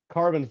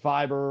carbon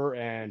fiber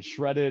and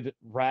shredded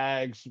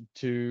rags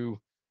to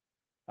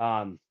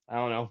I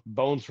don't know,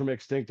 bones from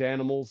extinct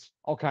animals,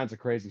 all kinds of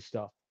crazy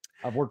stuff.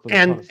 I've worked with a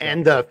ton of stuff.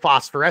 And the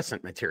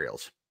phosphorescent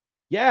materials.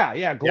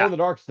 Yeah, glow in the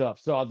dark stuff.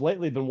 So I've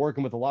lately been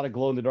working with a lot of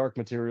glow in the dark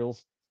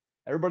materials.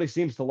 Everybody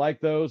seems to like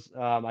those.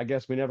 I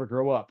guess we never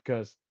grow up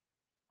because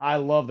I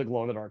love the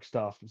glow in the dark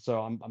stuff.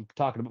 So I'm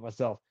talking about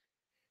myself.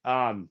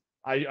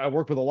 I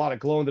work with a lot of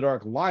glow in the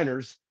dark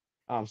liners.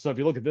 So if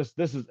you look at this,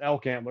 this is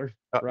elk antler.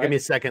 Right? Give me a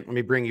second. Let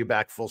me bring you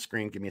back full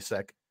screen. Give me a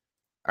sec.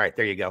 All right,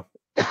 there you go.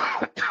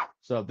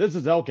 So this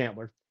is elk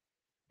antler.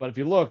 But if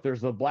you look,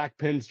 there's the black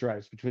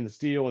pinstripes between the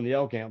steel and the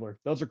elk antler.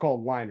 Those are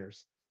called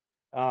liners.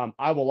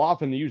 I will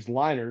often use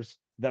liners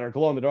that are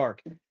glow in the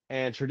dark.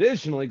 And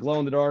traditionally, glow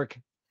in the dark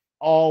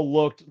all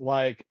looked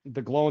like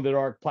the glow in the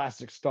dark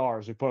plastic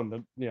stars we put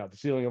on the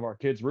ceiling of our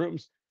kids'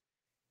 rooms.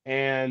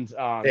 And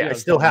I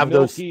still have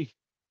milky... those.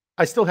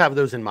 I still have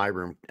those in my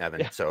room,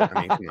 Evan. So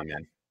I mean, come on,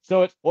 man.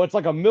 So it's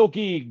like a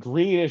milky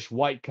greenish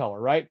white color,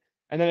 right?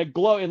 And then it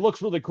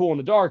looks really cool in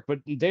the dark, but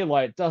in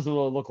daylight it doesn't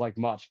really look like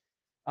much.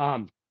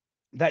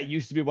 That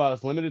used to be what I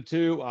was limited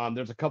to.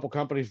 There's a couple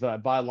companies that I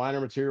buy liner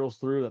materials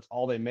through. That's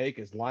all they make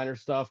is liner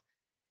stuff.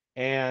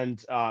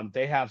 And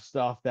they have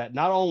stuff that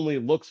not only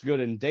looks good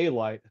in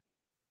daylight,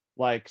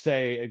 like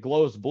say it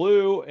glows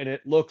blue and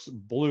it looks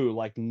blue,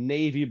 like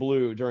navy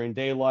blue during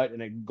daylight,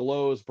 and it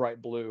glows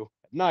bright blue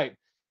at night.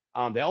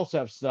 They also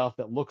have stuff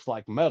that looks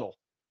like metal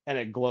and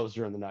it glows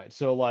during the night.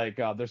 So like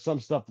there's some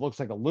stuff that looks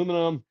like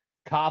aluminum,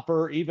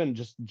 copper, even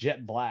just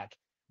jet black,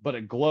 but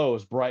it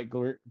glows bright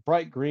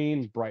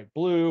green, bright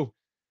blue,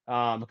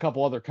 a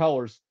couple other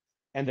colors,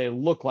 and they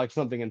look like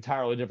something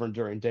entirely different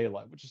during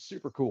daylight, which is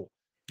super cool.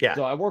 Yeah.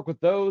 So I work with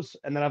those,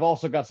 and then I've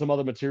also got some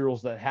other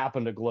materials that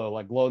happen to glow,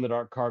 like glow in the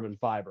dark carbon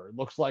fiber. It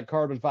looks like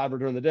carbon fiber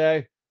during the day.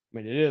 I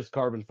mean, it is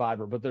carbon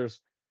fiber, but there's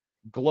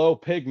glow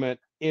pigment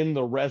in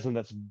the resin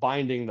that's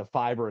binding the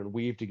fiber and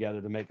weave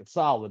together to make it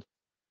solid.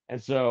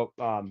 And so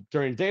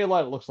during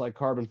daylight, it looks like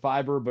carbon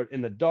fiber, but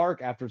in the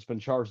dark, after it's been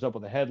charged up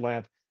with a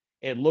headlamp,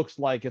 it looks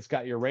like it's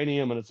got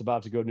uranium and it's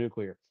about to go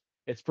nuclear.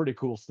 It's pretty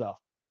cool stuff.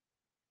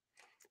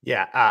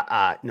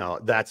 Yeah. No,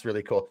 that's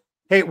really cool.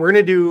 Hey, we're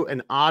going to do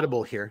an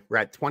audible here. We're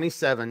at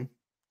 27.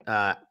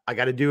 I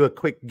got to do a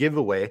quick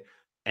giveaway,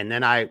 and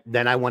then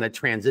I want to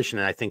transition.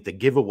 And I think the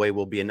giveaway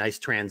will be a nice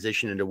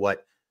transition into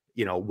what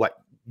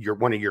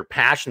one of your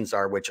passions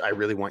are, which I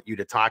really want you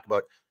to talk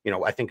about.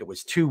 I think it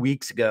was 2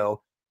 weeks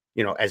ago,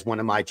 as one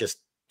of my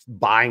just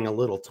buying a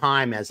little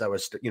time as I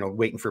was,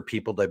 waiting for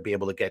people to be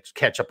able to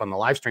catch up on the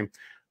live stream.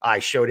 I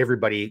showed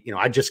everybody,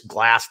 I just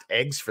glassed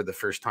eggs for the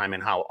first time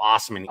and how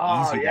awesome and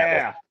easy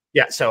that was.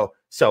 Yeah.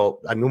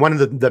 So, I mean, one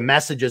of the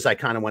messages I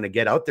kind of want to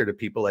get out there to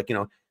people, like,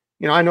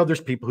 I know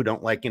there's people who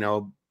don't like,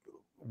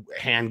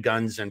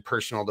 handguns and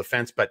personal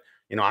defense, but,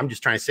 I'm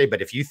just trying to say,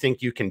 but if you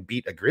think you can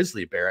beat a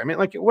grizzly bear, I mean,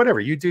 like, whatever,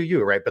 you do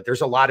you, right? But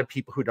there's a lot of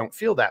people who don't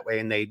feel that way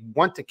and they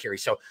want to carry.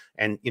 So,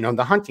 and,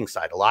 the hunting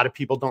side, a lot of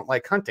people don't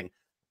like hunting.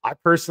 I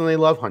personally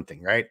love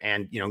hunting, right?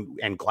 And,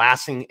 and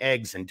glassing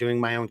eggs and doing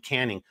my own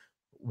canning.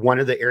 One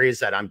of the areas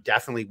that I'm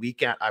definitely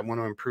weak at, I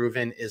want to improve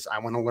in, is I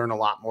want to learn a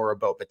lot more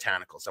about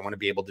botanicals. I want to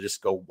be able to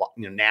just go,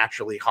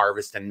 naturally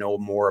harvest and know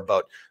more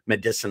about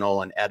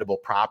medicinal and edible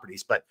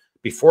properties. But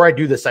before I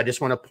do this, I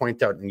just want to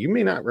point out, and you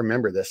may not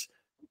remember this.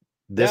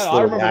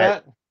 I remember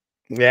that.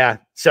 Yeah.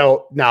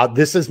 So now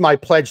this is my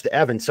pledge to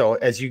Evan. So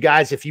as you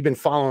guys, if you've been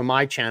following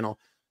my channel,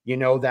 you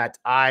know that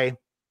I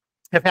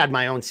have had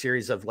my own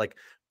series of, like,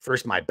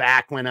 first my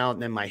back went out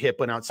and then my hip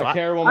went out. So I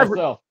carry one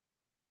myself.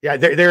 Yeah,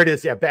 there it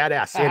is. Yeah,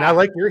 badass. And I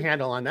like your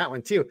handle on that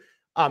one too.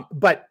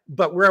 But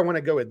where I want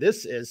to go with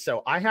this is,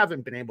 so I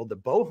haven't been able to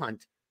bow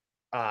hunt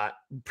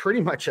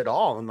pretty much at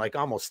all in like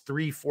almost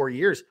 3-4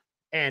 years.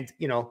 And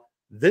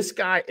this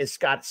guy has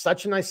got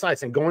such a nice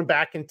size. And going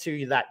back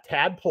into that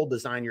tadpole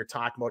design you're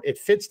talking about, it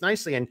fits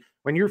nicely. And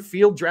when you're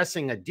field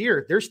dressing a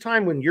deer, there's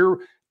time when you're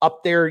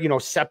up there,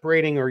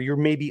 separating, or you're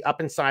maybe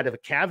up inside of a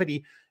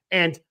cavity.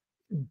 And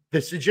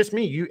this is just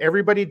me.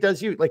 Everybody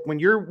does you. Like when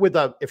you're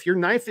if your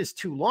knife is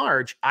too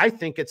large, I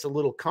think it's a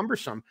little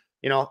cumbersome.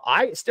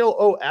 I still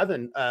owe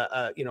Evan,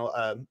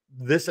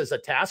 this as a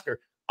tasker.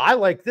 I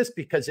like this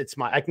because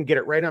I can get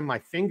it right on my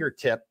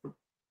fingertip,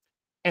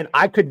 and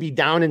I could be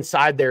down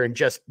inside there and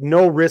just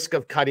no risk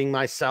of cutting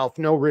myself,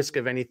 no risk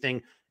of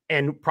anything,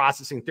 and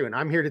processing through. And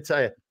I'm here to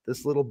tell you,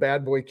 this little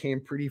bad boy came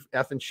pretty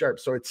effing sharp.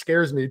 So it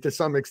scares me to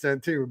some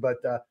extent too, but,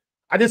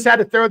 I just had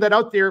to throw that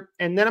out there,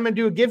 and then I'm going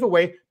to do a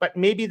giveaway, but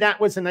maybe that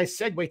was a nice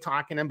segue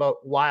talking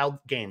about wild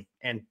game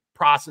and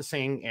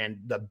processing and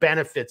the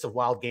benefits of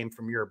wild game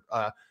from your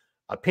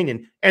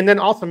opinion. And then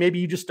also maybe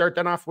you just start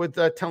that off with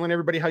telling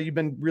everybody how you've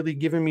been really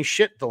giving me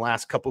shit the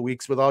last couple of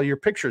weeks with all your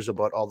pictures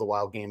about all the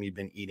wild game you've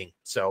been eating.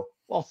 So,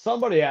 well,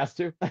 somebody has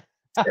to.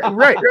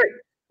 right.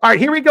 All right,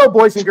 here we go,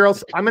 boys and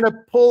girls. I'm going to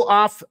pull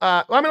off.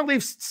 I'm going to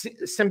leave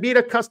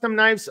Simbita custom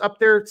knives up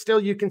there. Still,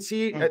 you can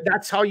see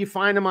that's how you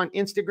find them on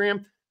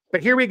Instagram.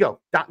 But here we go.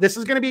 This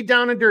is going to be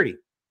down and dirty.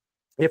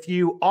 If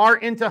you are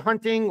into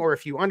hunting or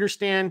if you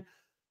understand,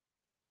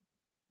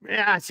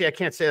 see, I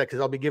can't say that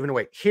because I'll be giving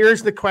away.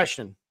 Here's the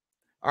question.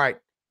 All right,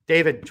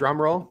 David,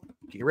 drum roll.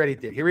 Get ready.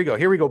 Here we go.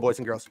 Here we go, boys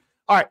and girls.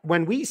 All right,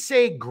 when we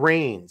say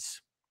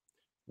grains,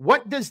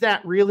 what does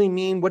that really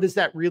mean? What does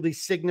that really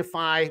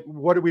signify?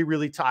 What are we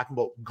really talking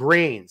about?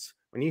 Grains.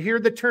 When you hear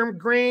the term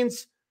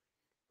grains,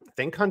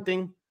 think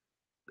hunting,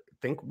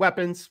 think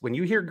weapons. When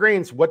you hear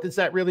grains, what does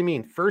that really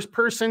mean? First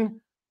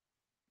person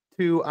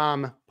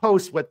to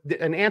post what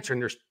an answer,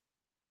 and there's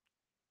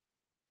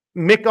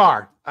Mick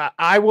R.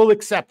 I will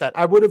accept that.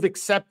 I would have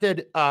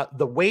accepted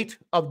the weight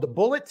of the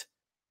bullet.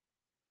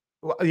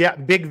 Well, yeah,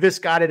 Big Vis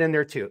got it in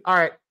there too. All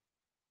right.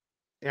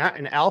 Yeah,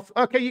 and Alf.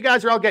 Okay, you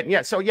guys are all getting,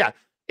 yeah. So yeah,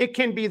 it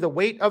can be the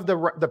weight of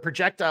the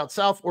projectile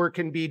itself, or it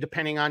can be,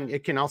 depending on,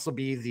 it can also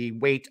be the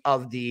weight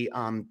of the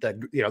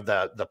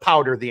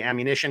powder, the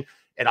ammunition.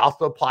 It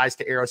also applies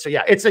to arrows. So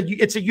yeah, it's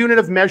a unit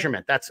of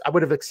measurement. I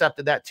would have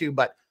accepted that too.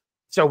 But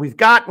so we've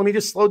got, let me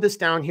just slow this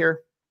down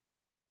here.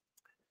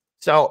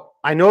 So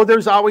I know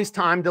there's always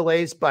time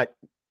delays, but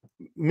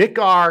Mick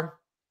R,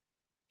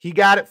 he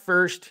got it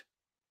first.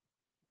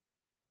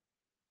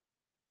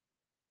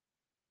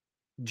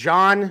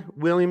 John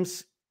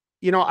Williams,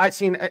 I've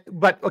seen,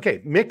 but okay,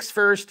 Mick's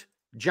first.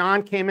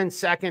 John came in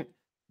second.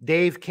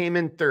 Dave came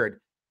in third.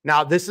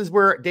 Now, this is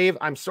where, Dave,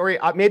 I'm sorry.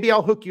 Maybe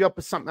I'll hook you up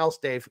with something else,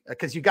 Dave,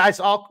 because you guys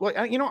all,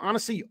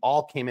 honestly, you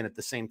all came in at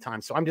the same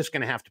time. So I'm just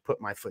going to have to put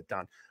my foot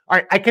down. All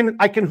right, I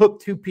can hook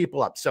two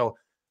people up. So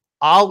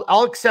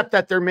I'll accept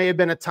that there may have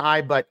been a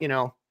tie, but,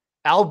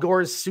 Al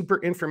Gore's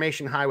super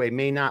information highway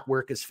may not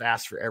work as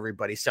fast for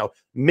everybody. So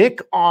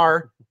Mick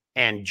R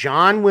and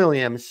John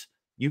Williams,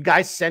 you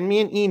guys send me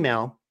an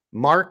email,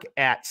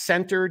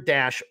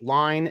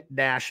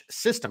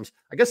 mark@center-line-systems.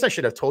 I guess I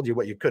should have told you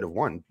what you could have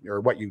won or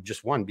what you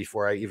just won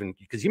before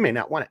because you may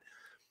not want it.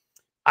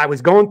 I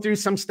was going through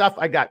some stuff.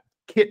 I got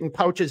kit and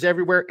pouches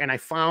everywhere, and I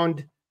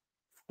found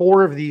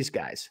 4 of these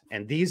guys.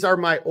 And these are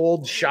my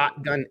old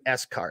shotgun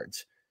S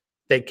cards.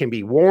 They can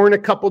be worn a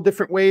couple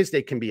different ways.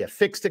 They can be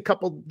affixed a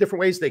couple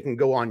different ways. They can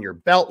go on your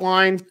belt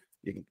line.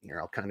 Here,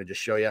 I'll kind of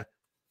just show you.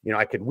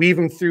 I could weave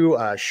them through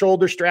a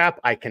shoulder strap.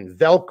 I can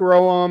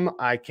Velcro them.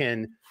 I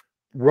can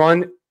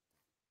run.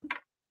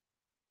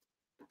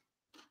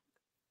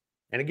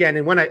 And again,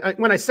 and when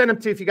I send them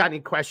to you, if you got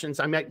any questions,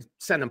 I might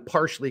send them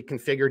partially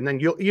configured, and then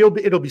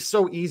it'll be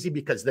so easy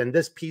because then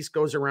this piece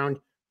goes around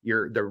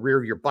the rear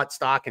of your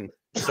buttstock, and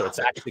so it's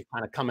actually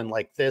kind of coming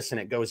like this, and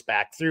it goes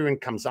back through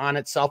and comes on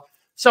itself.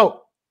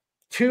 So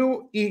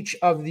 2 each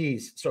of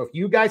these. So if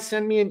you guys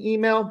send me an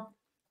email,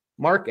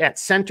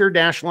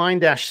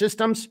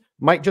 mark@center-line-systems,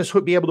 might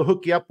just be able to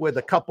hook you up with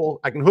a couple.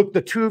 I can hook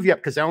the 2 of you up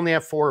because I only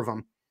have 4 of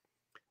them.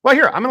 Well,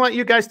 here, I'm going to let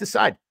you guys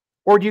decide.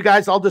 Or do you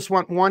guys all just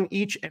want 1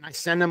 each and I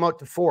send them out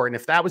to 4? And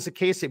if that was the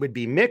case, it would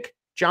be Mick,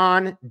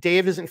 John,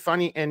 Dave Isn't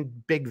Funny,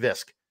 and Big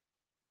Visk.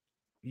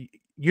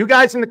 You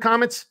guys in the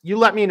comments, you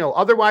let me know.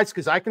 Otherwise,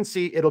 because I can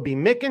see it'll be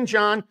Mick and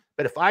John.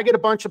 But if I get a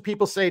bunch of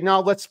people say,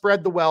 no, let's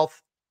spread the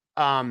wealth,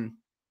 then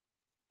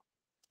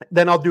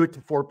I'll do it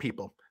to 4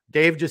 people.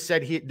 Dave just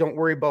said, don't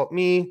worry about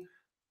me.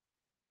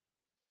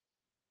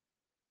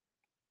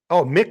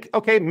 Oh, Mick.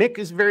 Okay. Mick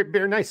is very,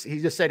 very nice. He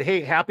just said,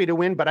 hey, happy to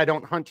win, but I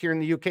don't hunt here in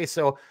the UK.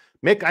 So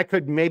Mick, I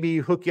could maybe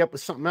hook you up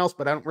with something else,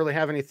 but I don't really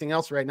have anything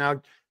else right now.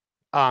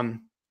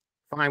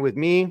 Fine with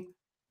me.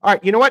 All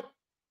right. You know what?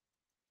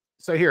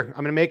 So here,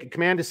 I'm going to make a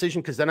command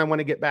decision because then I want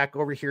to get back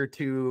over here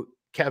to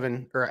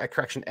Kevin, or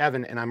correction,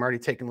 Evan, and I'm already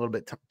taking a little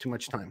bit too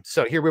much time.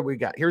 So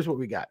here's what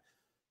we got.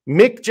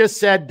 Mick just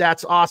said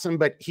that's awesome,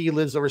 but he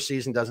lives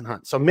overseas and doesn't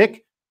hunt. So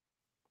Mick,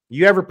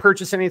 you ever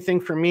purchase anything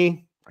from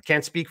me? I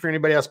can't speak for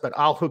anybody else, but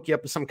I'll hook you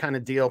up with some kind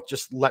of deal.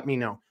 Just let me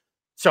know.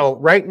 So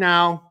right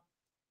now,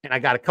 and I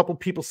got a couple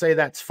people say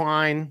that's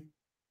fine.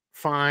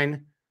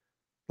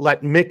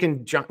 Let Mick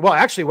and John. Well,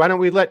 actually, why don't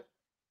we let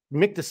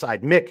Mick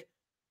decide? Mick,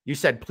 you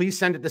said, please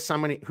send it to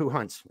somebody who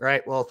hunts,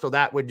 right? Well, so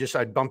that would just,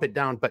 I'd bump it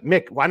down. But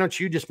Mick, why don't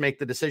you just make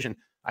the decision?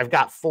 I've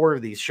got 4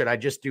 of these. Should I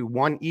just do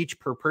 1 each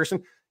per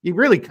person? You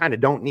really kind of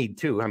don't need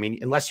 2. I mean,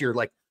 unless you're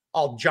like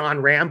all John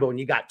Rambo and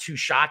you got 2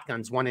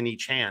 shotguns, 1 in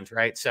each hand,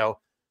 right? So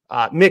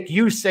Mick,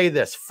 you say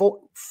this: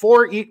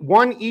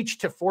 1 each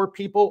to 4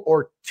 people,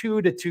 or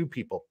 2 to 2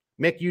 people.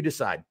 Mick, you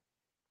decide.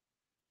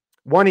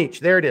 1 each.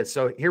 There it is.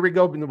 So here we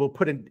go. And we'll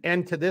put an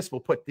end to this.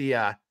 We'll put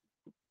a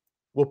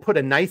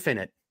knife in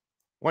it.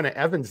 One of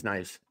Evan's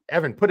knives.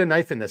 Evan, put a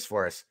knife in this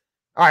for us.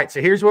 All right. So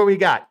here's what we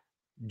got.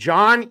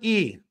 John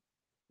E.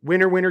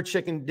 Winner, winner,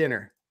 chicken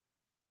dinner.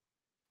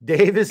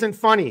 Dave Isn't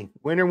Funny.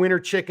 Winner, winner,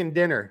 chicken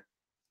dinner.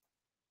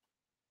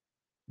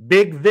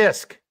 Big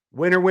Visk.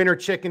 Winner, winner,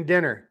 chicken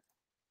dinner.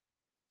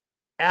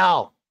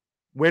 Al,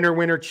 winner,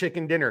 winner,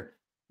 chicken dinner.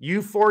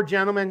 You four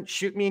gentlemen,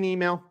 shoot me an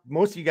email.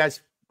 Most of you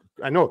guys,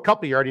 I know a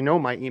couple of you already know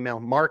my email,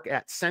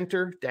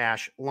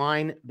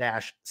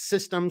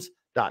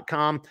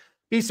 mark@center-line-systems.com.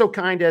 Be so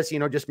kind as,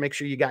 just make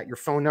sure you got your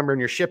phone number and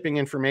your shipping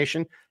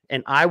information,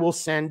 and I will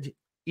send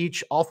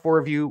all four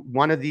of you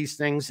one of these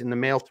things in the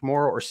mail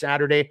tomorrow or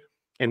Saturday.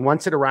 And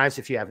once it arrives,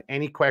 if you have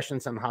any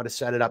questions on how to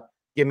set it up,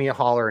 give me a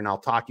holler and I'll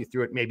talk you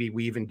through it. Maybe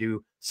we even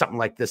do something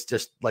like this,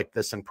 just like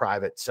this in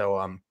private.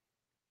 So,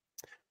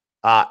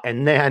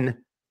 and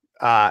then,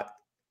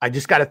 I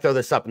just got to throw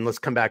this up and let's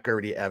come back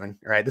over to you, Evan.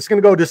 All right. This is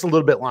going to go just a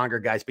little bit longer,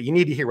 guys, but you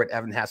need to hear what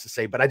Evan has to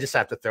say, but I just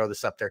have to throw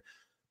this up there.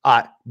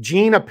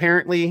 Gene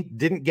apparently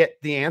didn't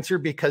get the answer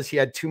because he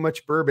had too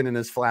much bourbon in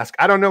his flask.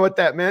 I don't know what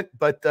that meant,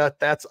 but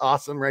that's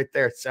awesome right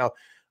there. So,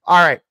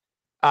 all right.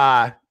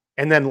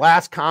 And then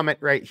last comment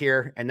right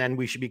here, and then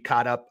we should be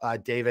caught up.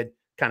 David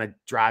kind of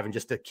driving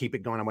just to keep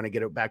it going. I want to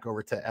get it back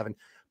over to Evan,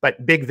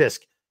 but Big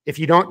Visk, if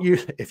you don't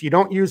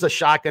use a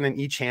shotgun in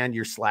each hand,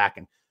 you're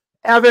slacking.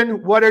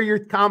 Evan, what are your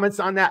comments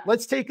on that?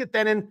 Let's take it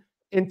then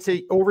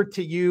over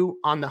to you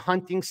on the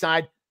hunting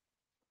side.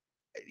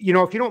 If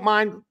you don't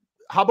mind,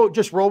 how about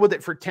just roll with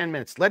it for 10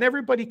 minutes? Let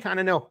everybody kind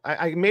of know.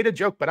 I made a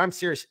joke, but I'm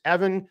serious.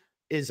 Evan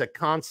is a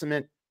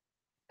consummate.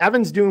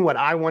 Evan's doing what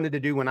I wanted to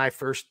do when I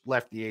first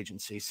left the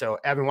agency. So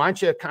Evan, why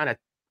don't you kind of,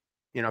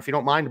 if you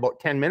don't mind, about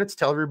 10 minutes,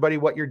 tell everybody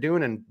what you're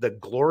doing and the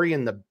glory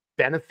and the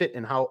benefit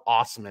and how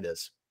awesome it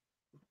is.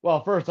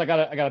 Well, first I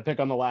gotta pick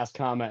on the last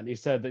comment. He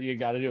said that you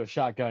got to do a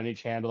shotgun in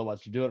each hand,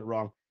 otherwise you're doing it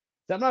wrong.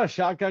 I'm not a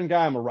shotgun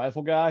guy. I'm a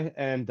rifle guy,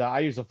 and I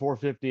use a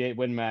 458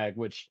 Win Mag,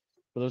 which,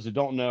 for those who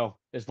don't know,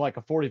 is like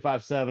a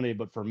 4570,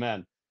 but for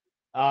men.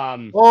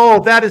 Oh,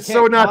 that is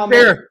so not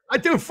fair. I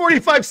do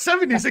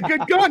 4570 is a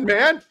good gun,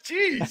 man.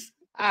 Jeez,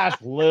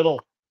 that's little.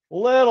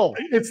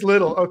 It's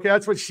little. Okay,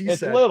 that's what she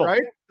said. Little,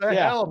 right? The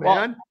hell,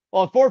 man.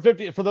 Well,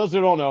 450, for those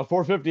who don't know,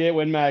 458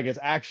 Win Mag is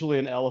actually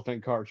an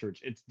elephant cartridge.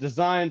 It's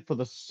designed for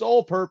the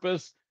sole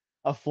purpose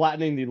of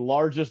flattening the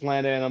largest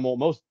land animal,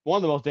 one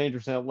of the most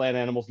dangerous land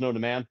animals known to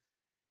man.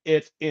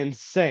 It's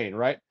insane,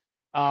 right?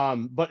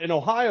 But in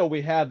Ohio,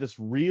 we have this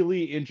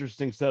really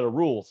interesting set of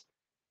rules.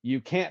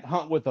 You can't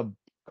hunt with a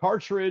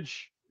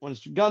cartridge when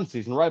it's gun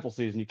season, rifle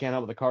season. You can't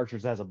hunt with a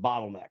cartridge that has a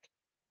bottleneck,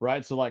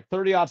 right? So like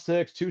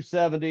 30-06,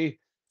 270,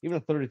 even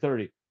a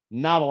 30-30,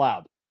 not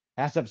allowed.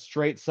 It has to have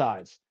straight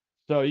sides.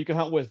 So you can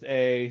hunt with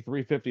a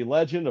 350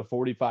 Legend, a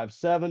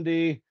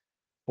 4570,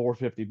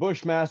 450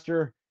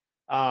 Bushmaster.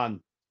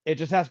 It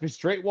just has to be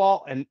straight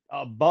wall and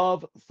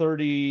above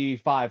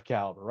 35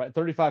 caliber, right?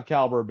 35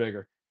 caliber or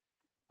bigger.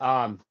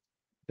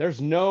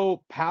 There's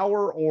no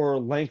power or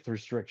length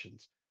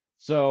restrictions.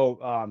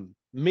 So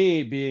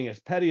me being as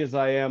petty as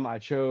I am, I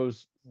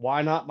chose,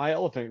 why not my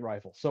elephant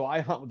rifle? So I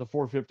hunt with the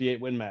 458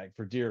 Win Mag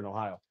for deer in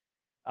Ohio.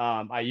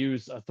 I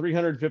use a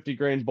 350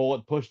 grain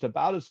bullet pushed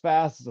about as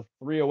fast as a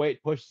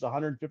 308 pushes a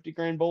 150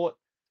 grain bullet.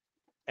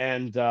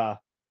 And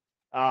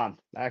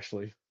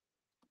actually,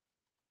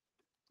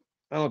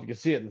 I don't know if you can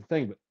see it in the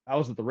thing, but I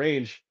was at the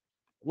range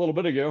a little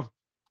bit ago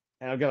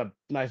and I've got a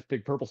nice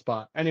big purple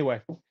spot.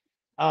 Anyway,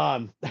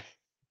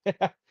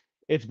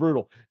 it's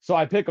brutal. So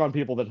I pick on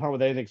people that hunt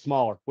with anything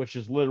smaller, which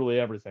is literally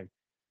everything.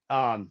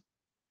 And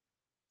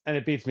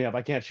it beats me up.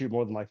 I can't shoot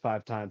more than like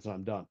 5 times and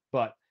I'm done.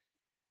 But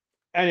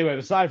anyway,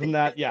 aside from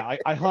that, yeah,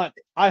 I hunt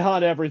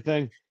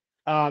everything.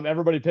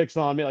 Everybody picks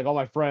on me, like all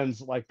my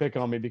friends like pick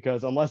on me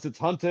because unless it's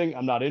hunting,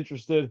 I'm not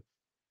interested.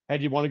 Hey,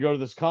 do you want to go to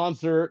this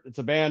concert? It's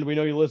a band we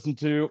know you listen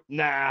to.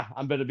 Nah,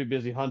 I'm better be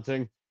busy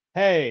hunting.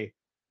 Hey,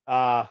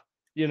 do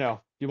you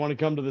want to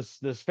come to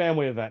this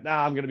family event?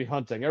 Nah, I'm gonna be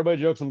hunting.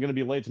 Everybody jokes I'm gonna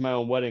be late to my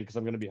own wedding because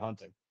I'm gonna be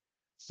hunting.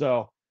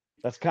 So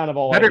that's kind of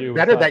all I do.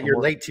 Better that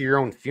you're late to your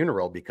own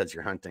funeral because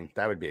you're hunting.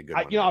 That would be a good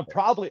one. I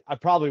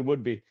probably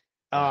would be.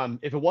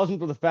 If it wasn't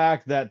for the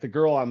fact that the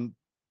girl I'm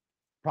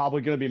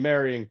probably going to be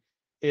marrying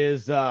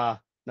is is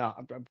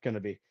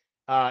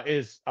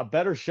a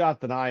better shot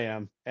than I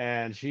am,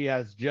 and she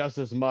has just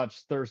as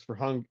much thirst for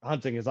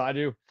hunting as I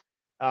do,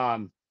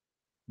 that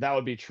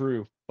would be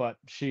true. But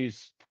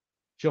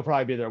she'll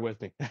probably be there with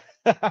me.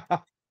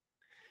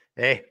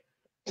 Hey,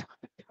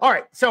 all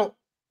right. So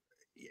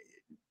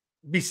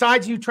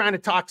besides you trying to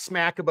talk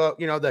smack about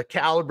the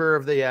caliber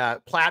of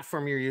the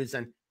platform you're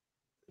using,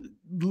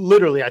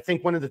 literally, I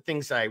think one of the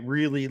things I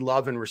really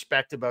love and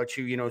respect about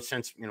you,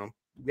 since,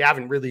 we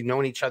haven't really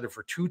known each other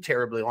for too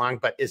terribly long,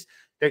 but is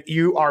that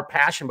you are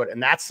passionate about it.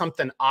 And that's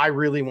something I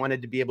really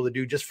wanted to be able to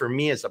do just for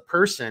me as a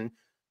person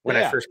when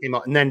I first came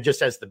out. And then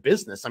just as the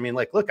business, I mean,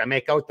 like, look, I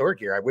make outdoor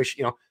gear. I wish,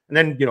 and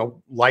then,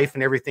 life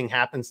and everything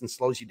happens and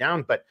slows you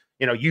down. But,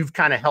 you've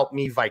kind of helped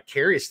me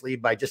vicariously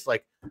by just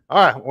like,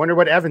 I wonder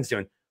what Evan's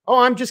doing. Oh,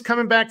 I'm just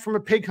coming back from a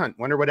pig hunt.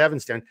 Wonder what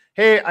Evan's doing.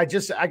 Hey, I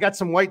got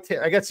some I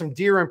got some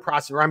deer in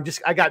process, or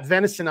I got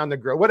venison on the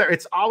grill. Whatever.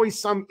 It's always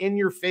some in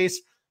your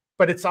face,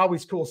 but it's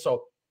always cool.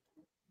 So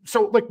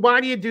like, why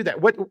do you do that?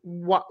 What,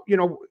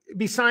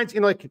 besides,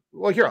 like,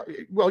 well, here,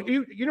 well,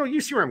 you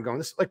see where I'm going.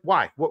 This, like,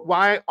 why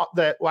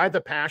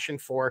the passion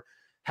for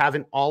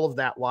having all of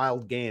that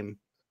wild game?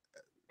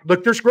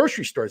 Look, there's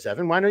grocery stores,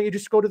 Evan. Why don't you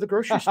just go to the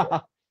grocery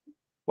store?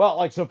 Well,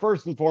 like, so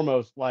first and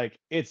foremost, like,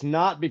 it's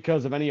not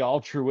because of any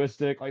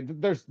altruistic, like,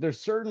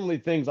 there's certainly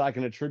things I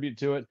can attribute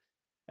to it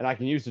and I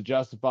can use to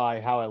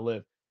justify how I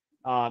live.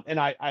 And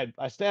I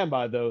stand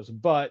by those,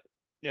 but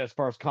yeah, as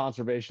far as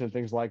conservation and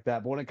things like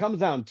that. But when it comes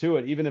down to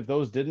it, even if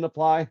those didn't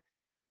apply,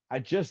 I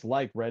just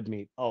like red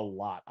meat a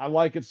lot. I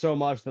like it so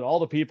much that all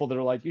the people that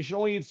are like, you should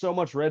only eat so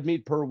much red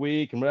meat per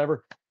week and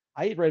whatever,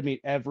 I eat red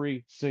meat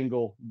every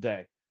single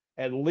day,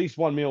 at least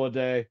one meal a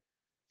day,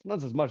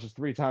 sometimes as much as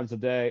 3 times a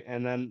day.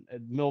 And then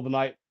at the middle of the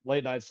night,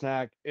 late night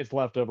snack, it's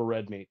leftover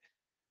red meat.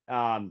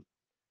 Um,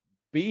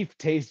 Beef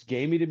tastes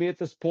gamey to me at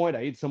this point.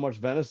 I eat so much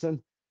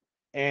venison,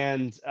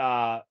 and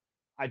I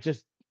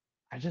just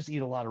I just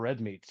eat a lot of red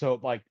meat. So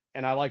like,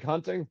 and I like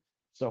hunting.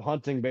 So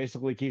hunting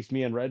basically keeps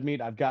me in red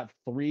meat. I've got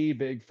 3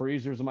 big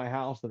freezers in my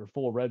house that are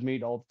full of red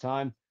meat all the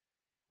time.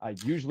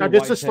 Usually Now,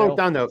 just to slow it whitetail,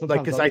 down though, like,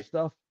 sometimes because other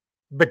stuff.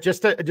 but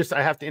just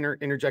I have to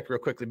interject real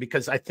quickly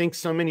because I think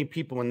so many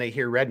people when they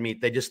hear red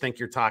meat, they just think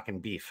you're talking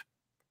beef.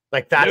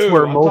 Like that's No,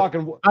 where I'm most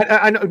talking.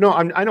 I know, no,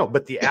 I know,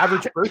 but the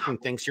average person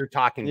thinks you're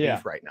talking Yeah,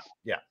 beef right now.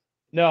 Yeah.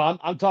 no,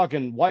 I'm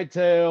talking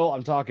whitetail.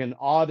 I'm talking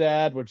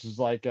aoudad, which is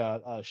like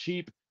a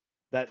sheep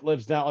that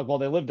lives down. Like, well,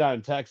 they live down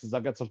in Texas.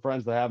 I've got some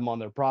friends that have them on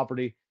their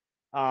property,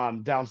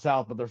 down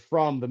south, but they're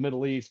from the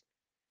Middle East.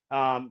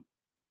 Um,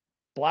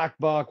 Black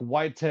buck,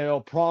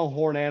 whitetail,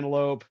 pronghorn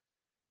antelope,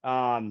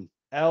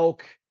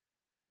 elk.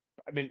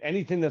 I mean,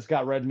 anything that's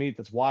got red meat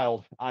that's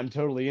wild, I'm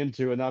totally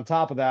into. And on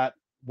top of that,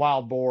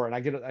 wild boar. And I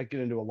get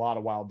into a lot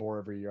of wild boar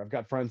every year. I've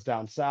got friends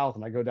down south,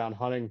 and I go down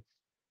hunting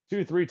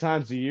 2, 3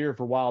 times a year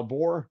for wild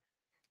boar.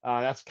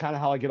 That's kind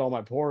of how I get all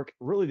my pork.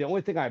 Really, the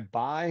only thing I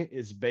buy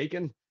is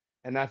bacon,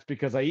 and that's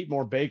because I eat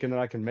more bacon than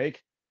I can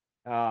make,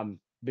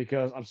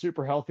 because I'm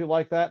super healthy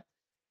like that.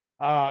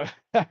 Uh,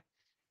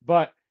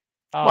 but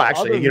Well, other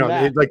actually, than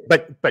that, like,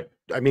 but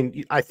I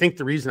mean, I think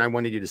the reason I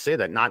wanted you to say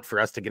that, not for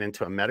us to get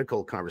into a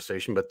medical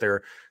conversation, but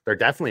there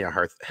definitely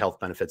are health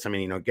benefits. I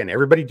mean, again,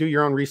 everybody do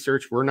your own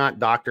research. We're not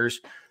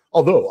doctors,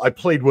 although I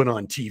played one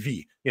on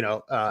TV.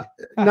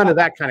 None of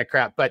that kind of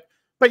crap. But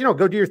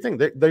go do your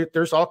thing.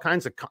 There's all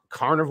kinds of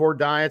carnivore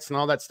diets and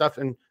all that stuff.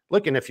 And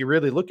look, and if you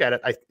really look at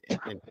it,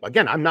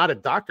 again, I'm not a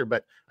doctor,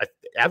 but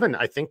Evan,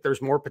 I think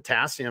there's more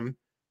potassium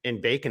in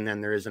bacon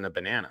than there is in a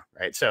banana,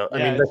 right? So I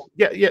yeah, mean,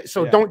 yeah.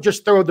 So yeah. don't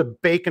just throw the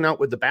bacon out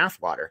with the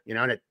bathwater,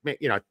 and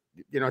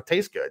it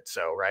tastes good.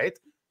 So right.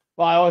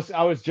 Well,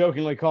 I was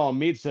jokingly calling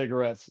meat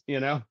cigarettes,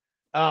 but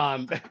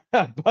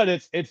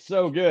it's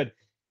so good.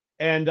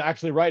 And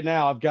actually, right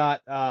now I've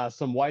got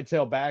some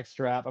whitetail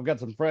backstrap. I've got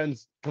some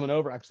friends coming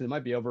over. Actually, they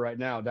might be over right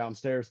now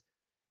downstairs.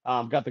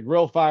 Got the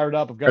grill fired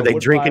up. I've got Are a they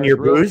wood drinking fire your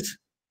grill, booze?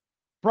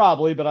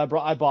 probably, but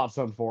I bought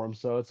some for them,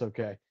 so it's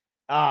okay.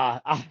 I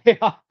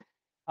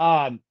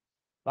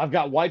I've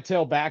got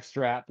whitetail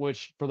backstrap,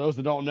 which for those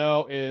that don't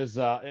know is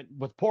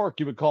with pork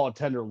you would call it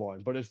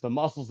tenderloin, but it's the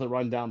muscles that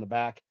run down the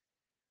back.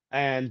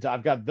 And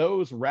I've got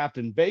those wrapped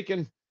in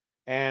bacon,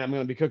 and I'm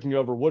going to be cooking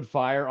over wood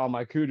fire on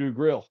my kudu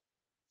grill.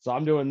 So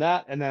I'm doing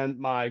that, and then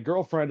my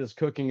girlfriend is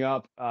cooking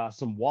up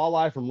some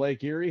walleye from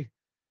Lake Erie.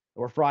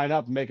 We're frying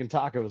up and making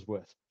tacos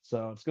with.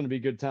 So it's going to be a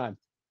good time.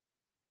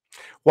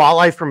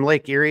 Walleye from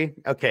Lake Erie.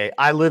 Okay,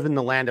 I live in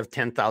the land of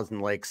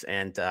 10,000 lakes,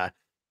 and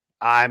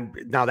I'm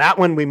now that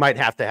one we might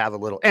have to have a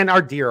little. And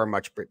our deer are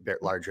much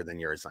bit larger than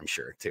yours, I'm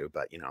sure too.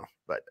 But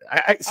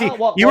I see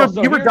So you were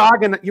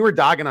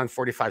dogging on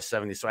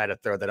 4570, so I had to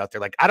throw that out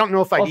there. Like I don't know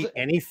if I'd eat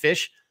any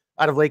fish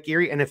out of Lake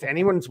Erie, and if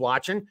anyone's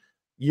watching,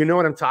 you know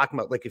what I'm talking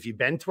about. Like if you've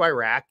been to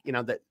Iraq, you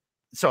know that.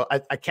 So I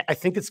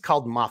think it's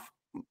called mafgouche,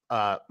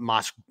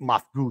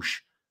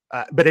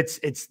 but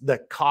it's the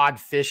cod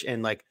fish,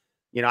 and like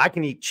I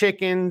can eat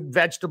chicken,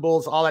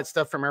 vegetables, all that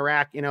stuff from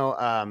Iraq.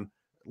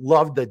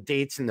 Love the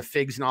dates and the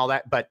figs and all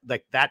that, but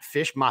like that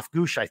fish,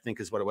 mafgouche, I think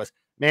is what it was.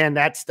 Man,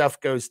 that stuff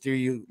goes through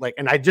you. Like,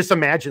 and I just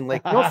imagine,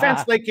 like, no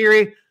offense, Lake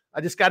Erie,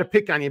 I just got to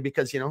pick on you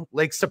because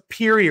Lake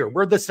Superior,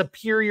 we're the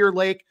superior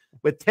lake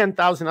with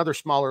 10,000 other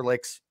smaller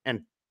lakes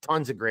and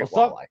tons of great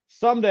walleye.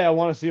 Someday I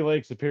want to see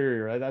Lake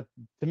Superior. Right? That,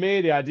 to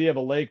me, the idea of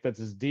a lake that's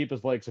as deep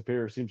as Lake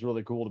Superior seems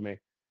really cool to me.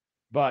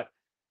 But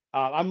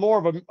I'm more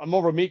of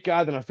a meat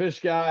guy than a fish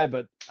guy.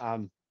 But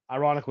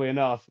ironically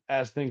enough,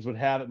 as things would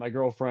have it, my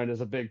girlfriend is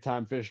a big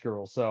time fish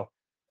girl, so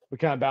we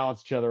kind of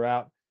balance each other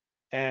out.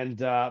 And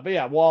but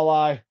yeah,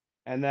 walleye,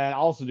 and then I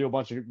also do a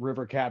bunch of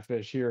river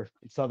catfish here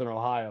in Southern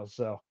Ohio.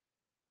 So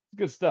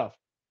good stuff.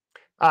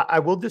 I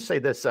will just say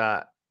this.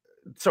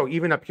 So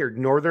even up here,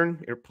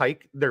 northern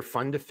pike, they're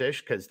fun to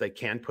fish because they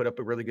can put up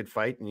a really good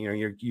fight, and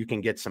you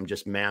can get some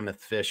just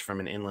mammoth fish from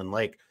an inland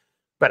lake.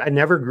 But I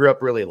never grew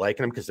up really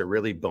liking them because they're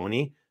really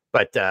bony.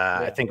 But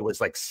Yeah. I think it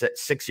was like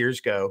 6 years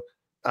ago,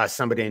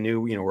 somebody I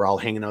knew, we're all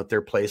hanging out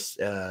their place,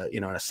 at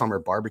a summer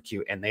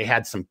barbecue, and they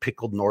had some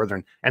pickled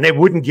northern, and they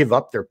wouldn't give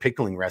up their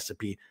pickling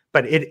recipe,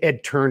 but it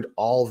had turned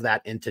all of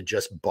that into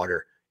just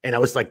butter, and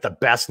it was like the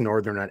best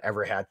northern I'd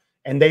ever had,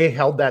 and they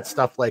held that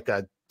stuff like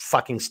a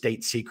fucking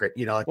state secret,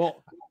 like,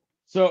 Well,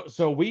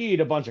 so we eat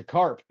a bunch of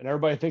carp, and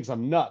everybody thinks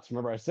I'm nuts.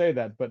 Remember I say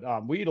that, but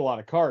we eat a lot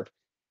of carp,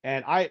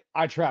 And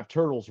I trap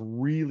turtles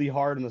really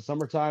hard in the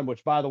summertime,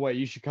 which, by the way,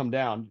 you should come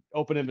down.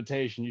 Open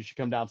invitation. You should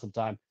come down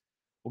sometime.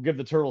 We'll give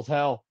the turtles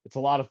hell. It's a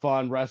lot of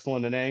fun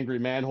wrestling an angry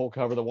manhole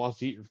cover that wants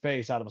to eat your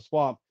face out of a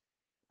swamp.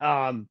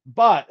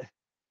 But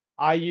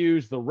I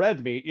use the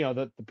red meat,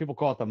 the people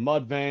call it the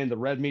mud vein, the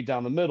red meat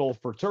down the middle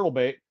for turtle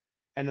bait.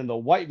 And then the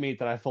white meat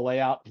that I fillet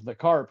out for the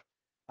carp,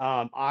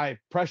 I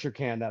pressure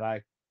can that.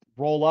 I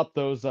roll up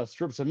those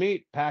strips of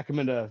meat, pack them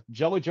into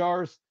jelly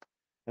jars,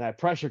 and I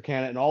pressure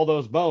can it, and all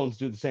those bones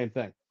do the same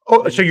thing.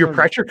 Oh, They so just you're turn to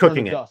pressure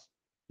cooking it. dust.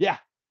 Yeah.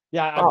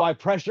 Yeah. Oh. I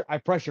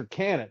pressure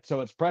can it.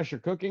 So it's pressure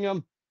cooking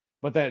them,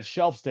 but then it's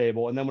shelf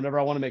stable. And then whenever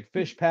I want to make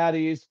fish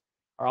patties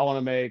or I want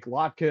to make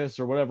latkes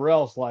or whatever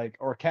else,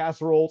 or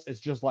casseroles, it's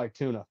just like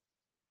tuna.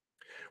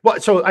 Well,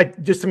 so I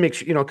just to make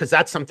sure, because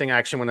that's something I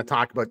actually want to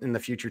talk about in the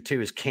future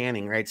too, is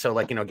canning, right? So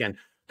like, again,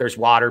 there's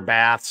water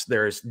baths,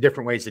 there's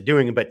different ways of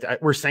doing it, but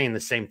we're saying the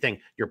same thing.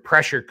 You're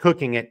pressure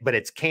cooking it, but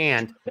it's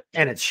canned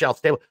and it's shelf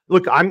stable.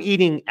 Look, I'm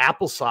eating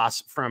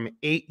applesauce from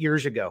 8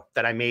 years ago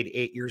that I made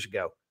 8 years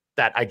ago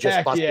that I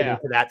just busted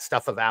into that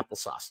stuff of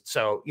applesauce.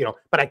 So,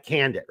 but I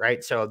canned it,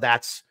 right? So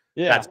that's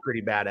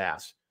pretty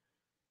badass.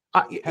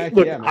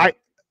 Look, man.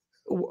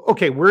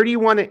 Okay, where do you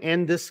want to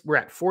end this? We're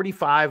at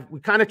 45. We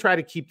kind of try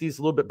to keep these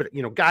a little bit,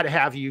 but got to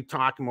have you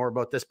talk more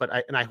about this. But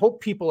I hope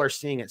people are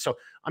seeing it. So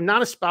I'm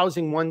not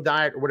espousing one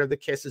diet or whatever the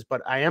case is,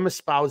 but I am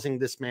espousing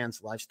this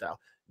man's lifestyle.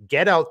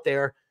 Get out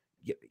there,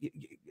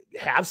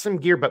 have some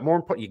gear, but more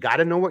important, you got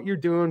to know what you're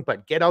doing.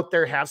 But get out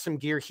there, have some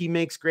gear. He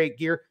makes great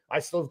gear. I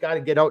still got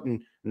to get out,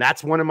 and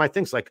that's one of my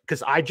things. Like,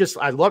 because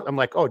I'm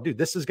like, oh, dude,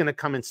 this is going to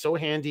come in so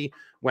handy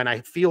when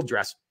I field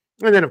dress.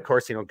 And then, of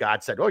course,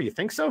 God said, "Oh, you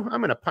think so?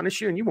 I'm going to punish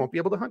you, and you won't be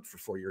able to hunt for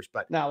 4 years."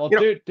 But no, well,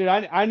 dude,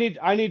 I need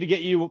to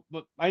get you.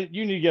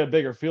 You need to get a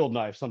bigger field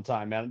knife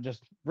sometime, man.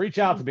 Just reach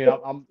out to me.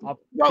 I'll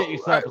get you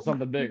set up with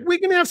something bigger. We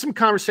can have some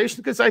conversation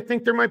because I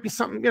think there might be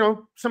something,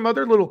 some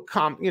other little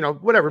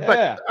whatever.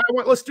 Yeah.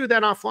 But let's do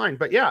that offline.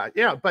 But yeah.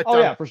 But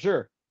yeah, for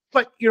sure.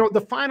 But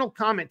the final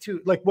comment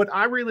too, like what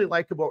I really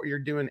like about what you're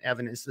doing,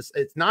 Evan, is this.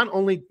 It's not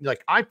only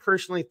like, I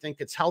personally think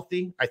it's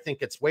healthy. I think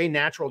it's way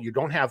natural. You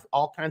don't have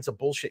all kinds of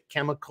bullshit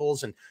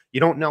chemicals and you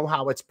don't know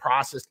how it's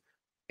processed.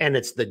 And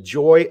it's the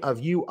joy of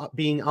you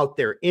being out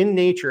there in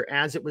nature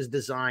as it was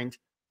designed,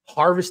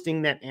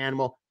 harvesting that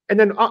animal. And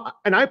then,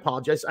 and I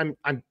apologize.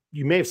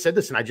 You may have said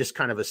this and I just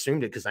kind of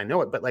assumed it because I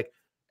know it, but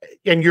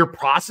and you're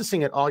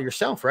processing it all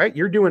yourself, right?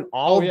 You're doing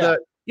all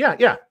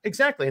yeah,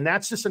 exactly. And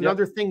that's just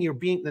another thing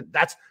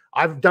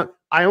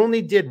I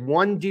only did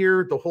one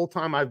deer the whole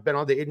time I've been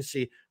on the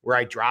agency where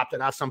I dropped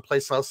it off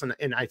someplace else.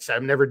 And I said,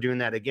 I'm never doing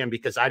that again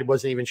because I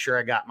wasn't even sure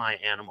I got my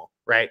animal,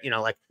 right?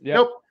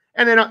 Nope.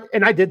 And then,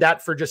 and I did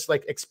that for just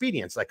like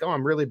expedience, like, oh,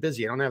 I'm really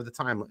busy. I don't have the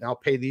time. I'll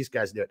pay these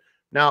guys to do it.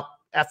 Now,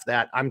 F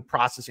that, I'm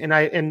processing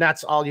and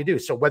that's all you do.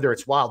 So whether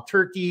it's wild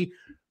turkey,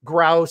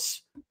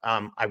 grouse,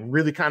 I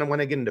really kind of want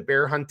to get into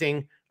bear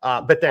hunting.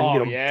 But then,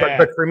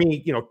 but for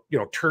me,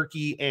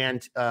 turkey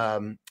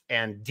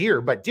and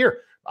deer, but deer,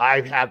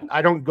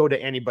 I don't go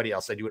to anybody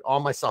else. I do it all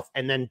myself.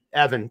 And then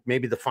Evan,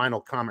 maybe the final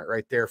comment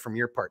right there from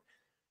your part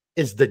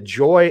is the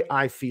joy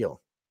I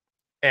feel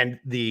and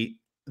the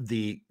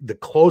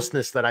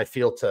closeness that I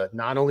feel to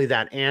not only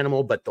that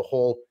animal, but the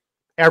whole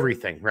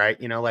everything, right?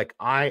 Like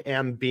I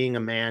am being a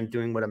man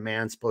doing what a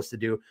man's supposed to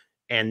do.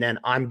 And then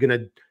I'm going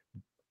to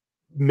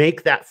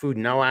make that food.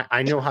 Now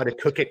I know how to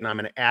cook it and I'm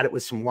going to add it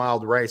with some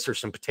wild rice or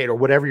some potato,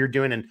 whatever you're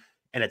doing. And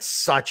it's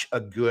such a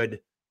good,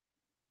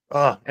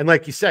 and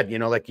like you said,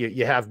 like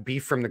you have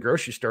beef from the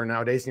grocery store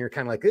nowadays and you're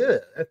kind of like,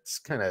 it's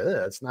kind of,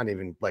 it's not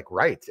even like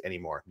right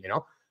anymore,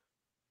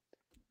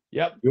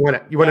 Yep. You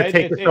want to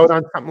take the out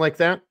on something like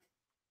that?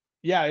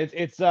 Yeah.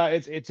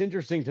 It's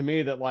interesting to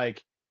me that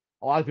like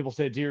a lot of people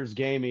say deer is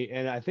gamey,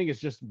 and I think it's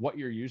just what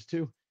you're used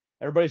to.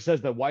 Everybody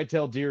says that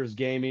white-tailed deer is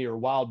gamey or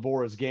wild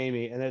boar is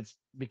gamey, and it's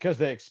because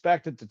they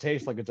expect it to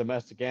taste like a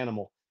domestic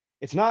animal.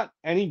 It's not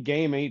any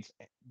game meat's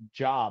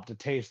job to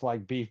taste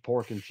like beef,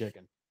 pork, and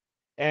chicken.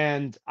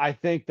 And I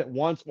think that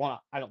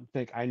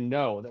I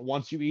know that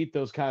once you eat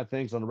those kind of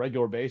things on a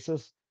regular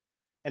basis,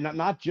 and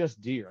not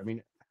just deer, I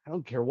mean, I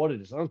don't care what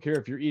it is. I don't care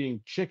if you're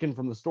eating chicken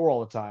from the store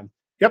all the time.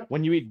 Yep.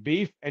 When you eat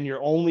beef and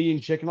you're only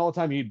eating chicken all the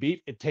time, you eat beef,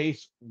 it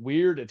tastes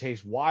weird, it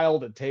tastes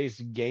wild, it tastes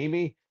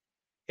gamey.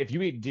 If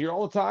you eat deer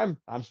all the time,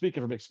 I'm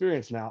speaking from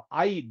experience now.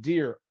 I eat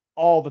deer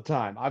all the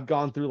time. I've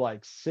gone through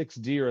like 6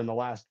 deer in the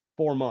last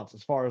 4 months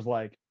as far as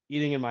like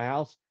eating in my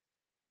house.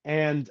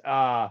 And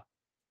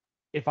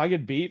if I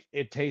get beef,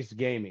 it tastes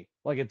gamey.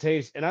 Like it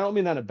tastes, and I don't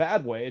mean that in a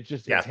bad way. It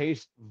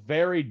tastes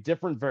very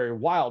different, very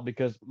wild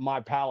because my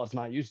palate's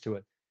not used to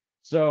it.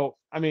 So,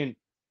 I mean,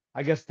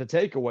 I guess the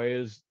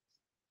takeaway is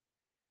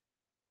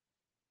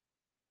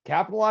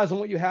capitalize on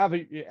what you have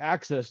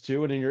access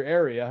to and in your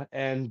area,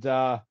 and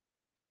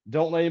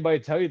don't let anybody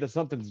tell you that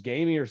something's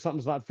gamey or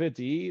something's not fit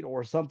to eat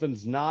or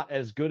something's not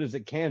as good as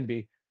it can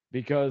be,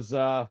 because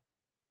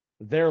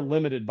they're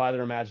limited by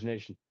their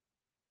imagination.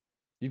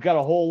 You've got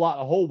a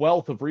whole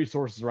wealth of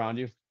resources around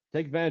you.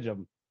 Take advantage of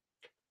them.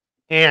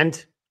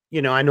 And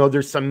you know, I know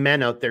there's some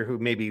men out there who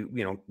maybe,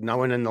 you know, no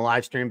one in the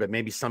live stream, but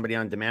maybe somebody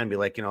on demand be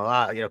like, you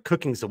know,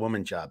 cooking's a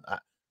woman's job.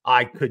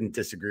 I couldn't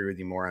disagree with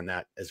you more on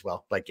that as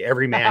well. Like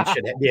every man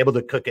should be able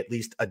to cook at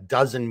least a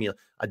dozen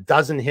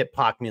hip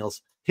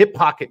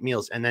pocket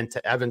meals. And then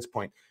to Evan's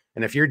point,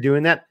 and if you're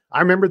doing that,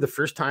 I remember the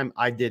first time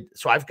I did.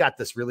 So I've got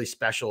this really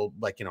special,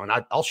 like, you know, and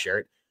I'll share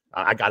it.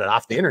 I got it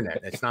off the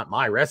internet. It's not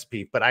my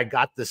recipe, but I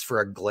got this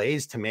for a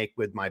glaze to make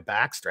with my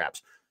back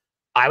straps.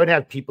 I would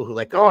have people who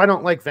like, oh, I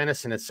don't like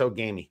venison. It's so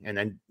gamey. And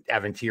then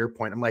Evan, to your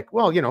point, I'm like,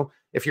 well, you know,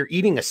 if you're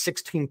eating a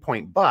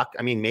 16-point buck,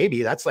 I mean,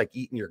 maybe that's like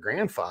eating your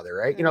grandfather,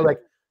 right? You know, like,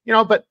 you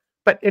know, but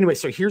anyway,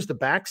 so here's the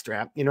back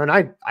strap, you know, and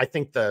I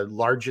think the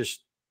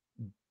largest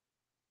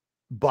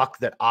buck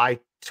that I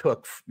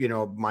took, you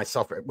know,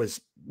 myself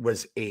was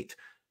 8,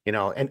 you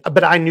know,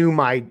 but I knew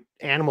my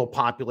animal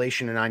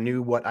population and I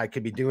knew what I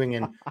could be doing,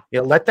 and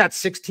you know, let that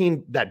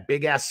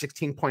big ass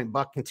 16-point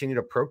buck continue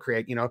to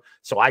procreate, you know,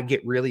 so I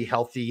get really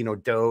healthy, you know,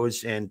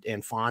 does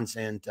and fawns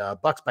and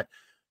bucks.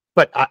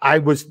 But I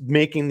was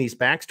making these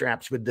back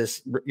straps with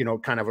this, you know,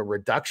 kind of a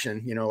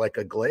reduction, you know, like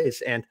a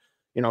glaze, and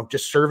you know,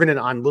 just serving it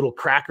on little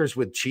crackers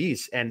with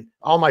cheese. And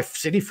all my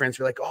city friends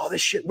were like, oh,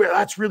 this shit, well,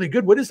 that's really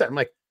good. What is that? I'm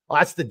like, oh,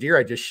 that's the deer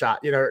I just shot.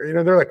 You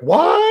know, they're like,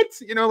 what?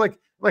 You know, like,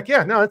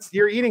 yeah, no,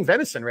 you're eating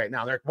venison right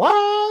now. They're like,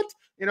 what?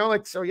 You know,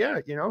 like, so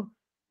yeah, you know,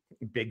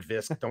 Big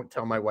Visk. Don't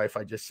tell my wife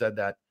I just said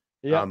that.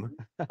 Yeah.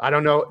 I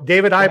don't know.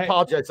 David, I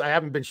apologize. I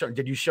haven't been shown.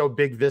 Did you show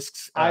Big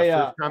Visk's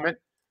first comment?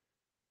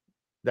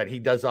 That he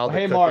does all the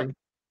cooking?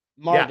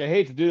 Mark, yeah. I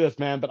hate to do this,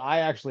 man, but I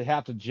actually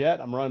have to jet.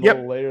 I'm running a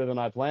little later than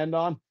I planned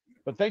on.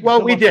 But thank you so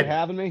much for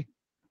having me.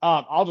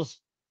 I'll just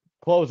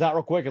close out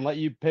real quick and let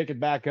you pick it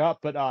back up.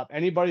 But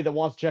anybody that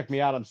wants to check me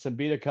out, I'm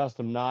Simbita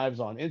Custom Knives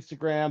on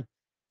Instagram,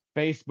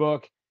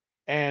 Facebook.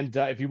 And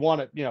if you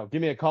want to, you know,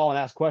 give me a call and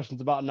ask questions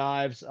about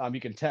knives,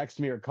 you can text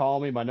me or call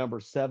me. My number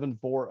is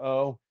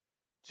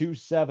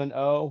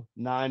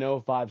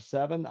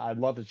 740-270-9057. I'd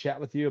love to chat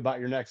with you about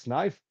your next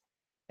knife.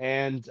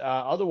 And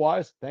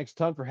otherwise, thanks a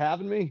ton for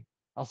having me.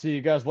 I'll see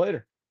you guys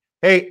later.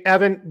 Hey,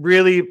 Evan,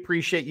 really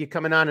appreciate you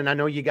coming on. And I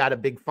know you got a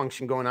big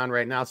function going on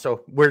right now. So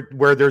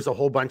where there's a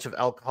whole bunch of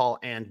alcohol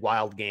and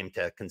wild game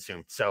to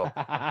consume. So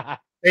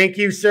thank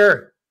you,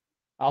 sir.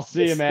 I'll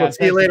see you, man. We'll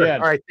see you later.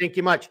 Again. All right. Thank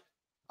you much.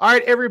 All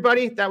right,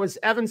 everybody. That was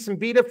Evan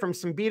Simbita from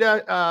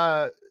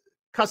Simbita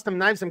Custom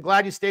Knives. I'm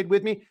glad you stayed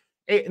with me.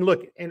 Hey, and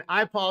look, and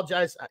I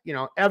apologize. You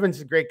know,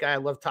 Evan's a great guy. I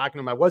love talking to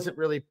him. I wasn't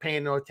really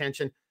paying no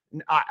attention.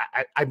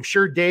 I'm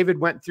sure David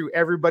went through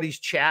everybody's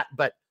chat,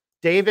 but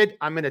David,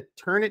 I'm going to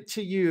turn it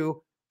to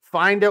you.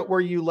 Find out where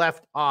you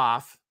left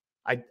off.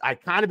 I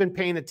kind of been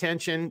paying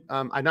attention.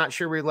 I'm not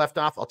sure where we left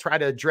off. I'll try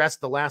to address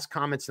the last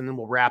comments and then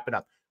we'll wrap it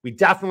up. We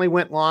definitely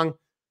went long,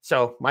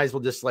 so might as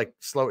well just like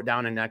slow it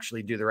down and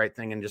actually do the right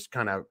thing and just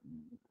kind of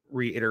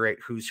reiterate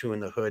who's who in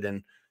the hood.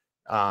 And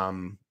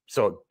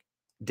so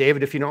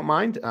David, if you don't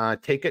mind,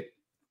 take it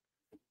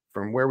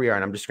from where we are.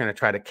 And I'm just going to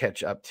try to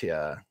catch up to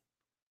you.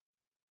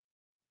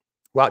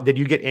 Well, did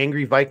you get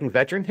Angry Viking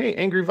Veteran? Hey,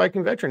 Angry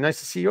Viking Veteran, nice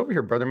to see you over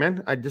here, brother,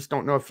 man. I just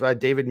don't know if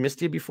David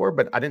missed you before,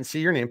 but I didn't see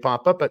your name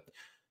pop up, but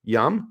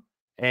yum.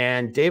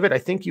 And David, I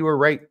think you were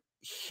right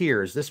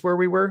here. Is this where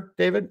we were,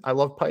 David? I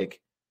love Pike.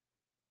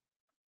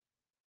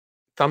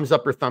 Thumbs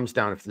up or thumbs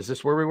down. Is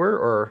this where we were,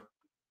 or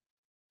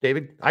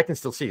David? I can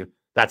still see you.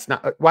 That's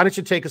not. Why don't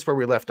you take us where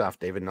we left off,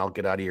 David, and I'll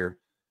get out of here.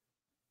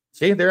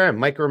 See, there I am,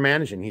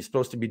 micromanaging. He's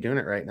supposed to be doing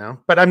it right now.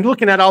 But I'm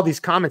looking at all these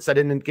comments I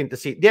didn't get to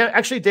see. Yeah,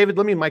 actually, David,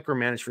 let me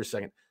micromanage for a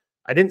second.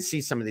 I didn't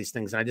see some of these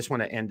things, and I just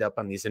want to end up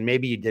on these. And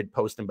maybe you did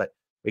post them, but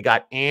we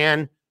got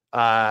Ann,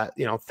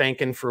 you know,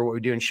 thanking for what we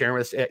do and sharing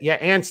with us. Yeah,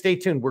 Ann, stay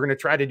tuned. We're going to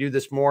try to do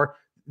this more.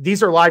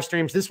 These are live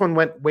streams. This one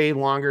went way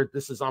longer.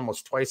 This is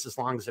almost twice as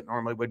long as it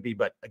normally would be.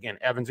 But again,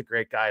 Evan's a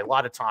great guy. A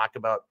lot to talk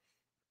about.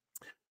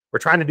 We're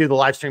trying to do the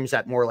live streams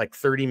at more like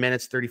 30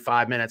 minutes,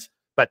 35 minutes.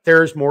 But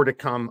there's more to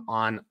come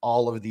on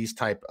all of these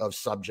type of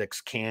subjects,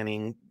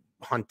 canning,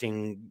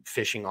 hunting,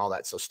 fishing, all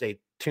that. So stay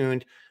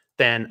tuned.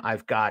 Then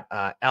I've got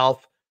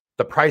Elf,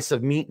 the price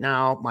of meat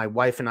now. My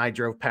wife and I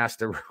drove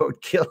past a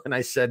roadkill and I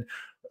said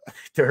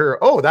to her,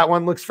 oh, that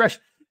one looks fresh.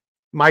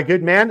 My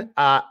good man,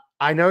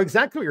 I know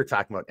exactly what you're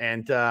talking about.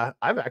 And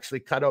I've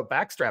actually cut out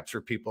back straps for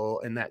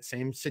people in that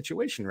same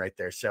situation right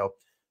there. So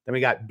then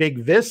we got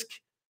Big Visk.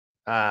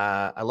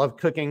 I love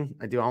cooking.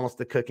 I do almost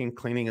the cooking.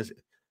 Cleaning is...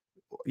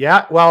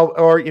 Yeah, well,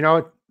 or, you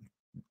know,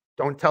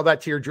 don't tell that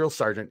to your drill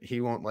sergeant.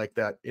 He won't like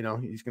that. You know,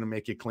 he's going to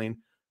make you clean.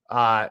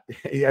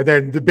 Yeah,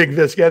 then the Big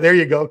Visk. Yeah, there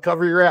you go.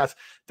 Cover your ass.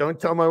 Don't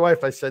tell my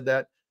wife I said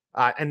that.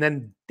 And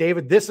then,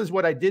 David, this is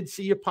what I did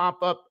see you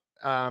pop up.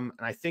 And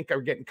I think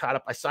I'm getting caught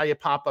up. I saw you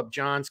pop up,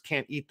 John's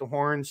Can't Eat the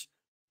Horns.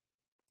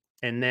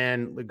 And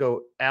then we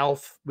go,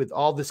 Alf, with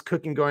all this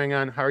cooking going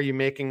on, how are you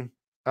making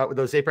with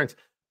those aprons?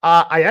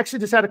 I actually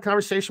just had a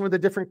conversation with a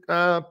different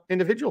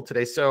individual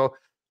today. So,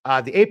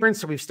 the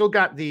aprons, so we've still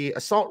got the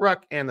assault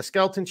ruck and the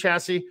skeleton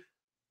chassis.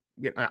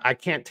 I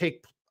can't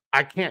take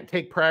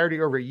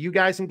priority over you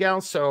guys and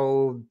gals.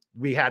 So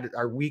we had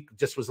our week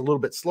just was a little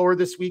bit slower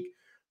this week.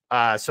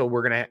 So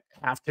we're going to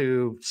have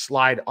to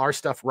slide our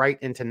stuff right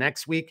into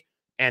next week.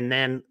 And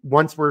then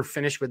once we're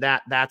finished with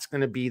that, that's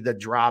going to be the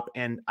drop.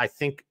 And I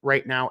think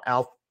right now,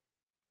 Alf,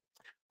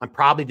 I'm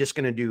probably just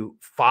going to do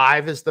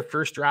 5 as the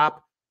first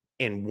drop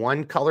in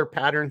one color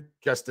pattern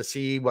just to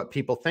see what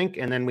people think.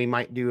 And then we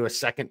might do a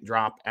second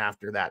drop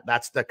after that.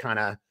 That's the kind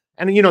of,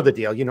 and you know the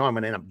deal, you know, I'm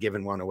going to end up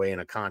giving one away in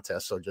a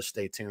contest. So just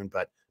stay tuned.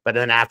 But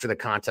then after the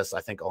contest,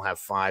 I think I'll have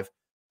 5.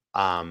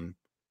 All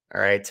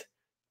right.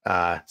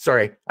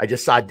 Sorry, I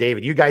just saw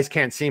David. You guys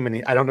can't see him,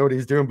 and I don't know what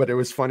he's doing, but it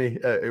was funny.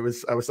 I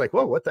was like,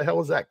 whoa, what the hell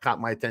was that? Caught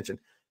my attention.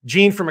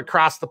 Gene from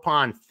across the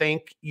pond.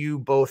 Thank you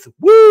both.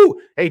 Woo!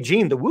 Hey,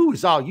 Gene, the woo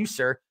is all you,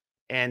 sir.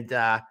 And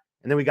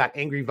then we got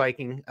Angry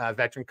Viking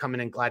veteran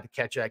coming in. Glad to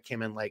catch you. I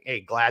came in like,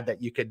 hey, glad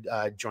that you could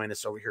join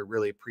us over here.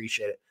 Really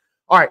appreciate it.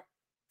 All right,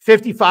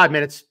 55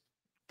 minutes.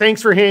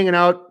 Thanks for hanging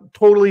out.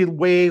 Totally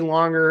way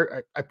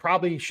longer. I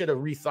probably should have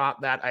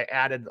rethought that. I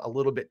added a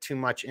little bit too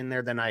much in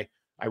there than I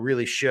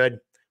really should.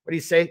 What do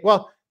you say?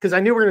 Well, because I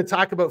knew we were going to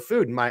talk about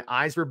food. And my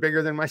eyes were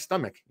bigger than my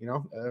stomach. You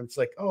know, it's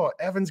like, oh,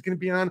 Evan's going to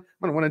be on. I'm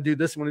going to want to do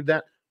this, I want to do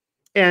that.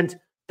 And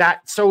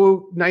that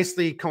so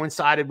nicely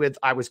coincided with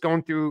I was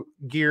going through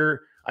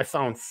gear. I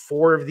found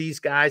 4 of these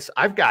guys.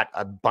 I've got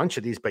a bunch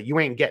of these, but you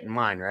ain't getting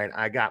mine, right?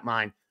 I got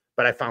mine,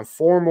 but I found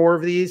 4 more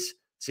of these.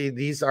 See,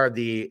 these are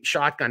the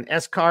shotgun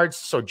S cards.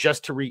 So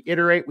just to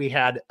reiterate, we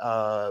had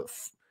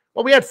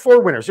we had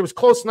 4 winners. It was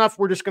close enough.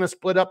 We're just going to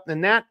split up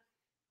in that.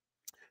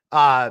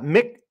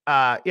 Mick,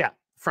 yeah,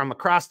 from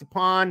across the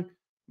pond.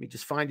 Let me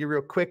just find you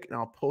real quick and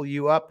I'll pull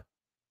you up.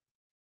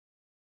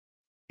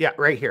 Yeah,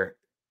 right here.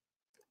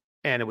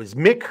 And it was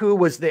Mick who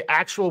was the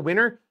actual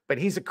winner, but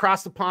he's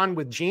across the pond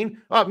with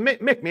Gene. Oh,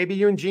 Mick, maybe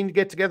you and Gene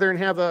get together and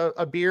have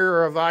a beer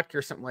or a vodka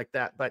or something like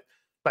that. But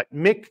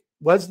Mick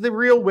was the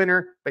real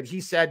winner, but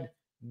he said,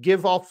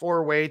 give all 4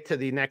 away to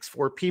the next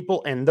 4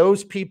 people. And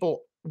those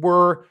people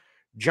were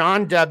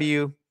John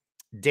W.,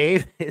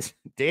 Dave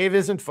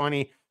isn't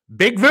funny,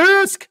 Big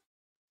Visk,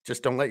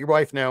 just don't let your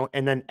wife know,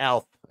 and then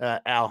Al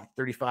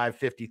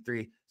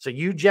 3553. So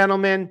you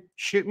gentlemen,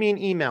 shoot me an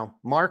email,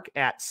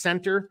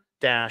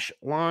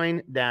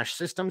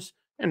 mark@center-line-systems,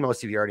 and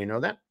most of you already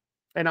know that.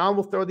 And I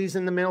will throw these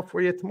in the mail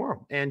for you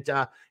tomorrow. And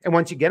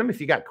once you get them,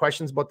 if you got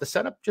questions about the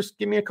setup, just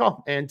give me a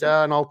call and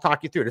I'll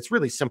talk you through it. It's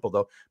really simple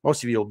though.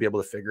 Most of you will be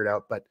able to figure it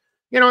out. But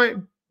you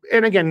know,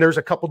 and again, there's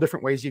a couple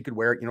different ways you could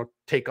wear it. You know,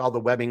 take all the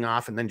webbing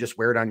off and then just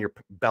wear it on your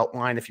belt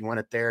line if you want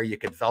it there. You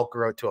could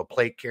Velcro it to a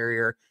plate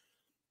carrier.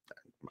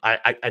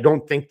 I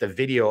don't think the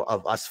video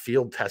of us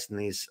field testing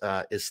these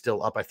is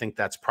still up. I think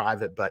that's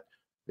private, but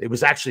it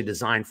was actually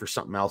designed for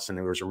something else. And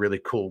there was a really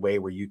cool way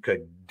where you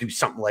could do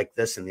something like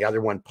this and the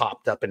other one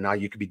popped up and now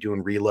you could be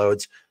doing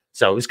reloads.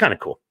 So it was kind of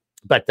cool.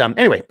 But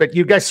anyway, but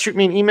you guys shoot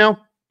me an email.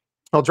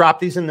 I'll drop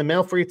these in the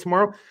mail for you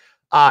tomorrow.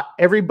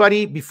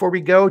 Everybody, before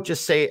we go,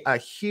 just say a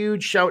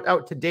huge shout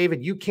out to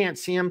David. You can't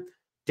see him.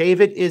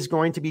 David is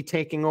going to be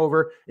taking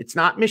over. It's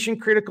not Mission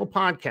Critical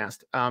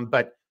Podcast,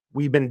 but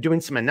we've been doing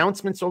some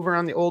announcements over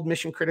on the old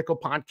Mission Critical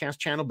Podcast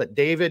channel. But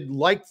David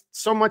liked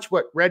so much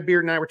what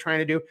Redbeard and I were trying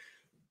to do.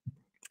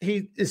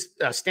 He is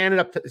stepping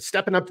up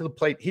to the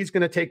plate. He's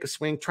going to take a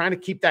swing, trying to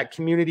keep that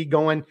community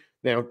going,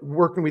 you know,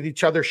 working with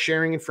each other,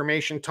 sharing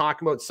information,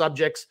 talking about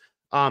subjects.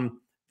 It's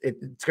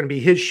going to be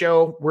his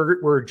show.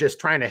 We're just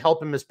trying to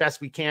help him as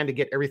best we can to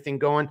get everything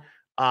going.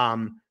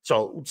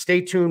 So stay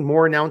tuned.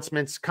 More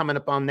announcements coming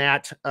up on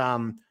that.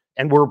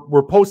 And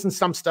we're posting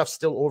some stuff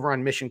still over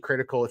on Mission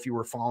Critical if you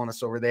were following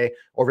us over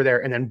there.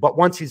 And then, but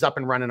once he's up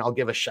and running, I'll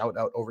give a shout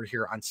out over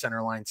here on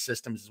Centerline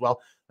Systems as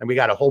well. And we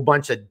got a whole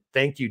bunch of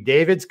thank you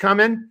Davids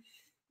coming.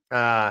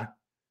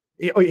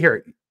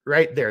 Here,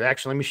 right there.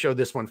 Actually, let me show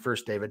this one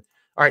first, David.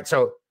 All right,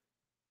 so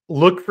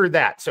look for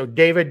that. So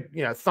David,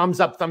 you know,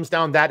 thumbs up, thumbs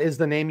down. That is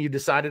the name you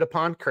decided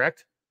upon,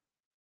 correct?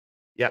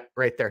 Yep,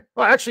 right there.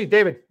 Well, actually,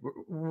 David,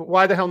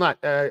 why the hell not?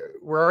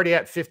 We're already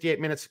at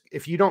 58 minutes.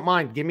 If you don't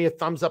mind, give me a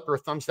thumbs up or a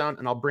thumbs down,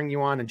 and I'll bring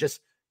you on and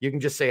you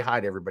can just say hi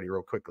to everybody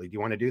real quickly. Do you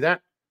want to do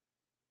that?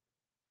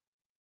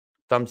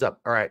 Thumbs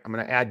up. All right, I'm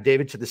going to add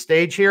David to the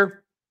stage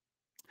here.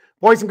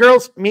 Boys and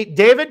girls, meet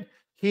David.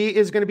 He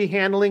is going to be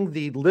handling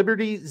the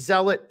Liberty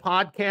Zealot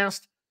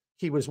podcast.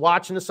 He was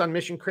watching us on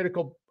Mission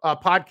Critical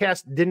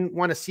podcast, didn't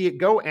want to see it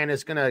go, and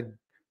is going to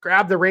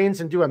grab the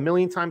reins and do a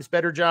million times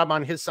better job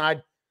on his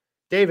side.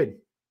 David,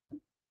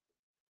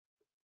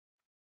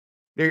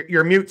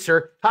 you're mute,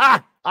 sir.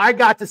 I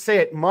got to say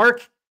it.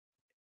 Mark,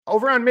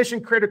 over on Mission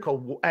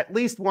Critical, at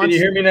least once. Can you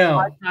hear me now?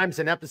 5 times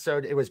an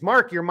episode, it was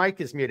Mark, your mic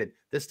is muted.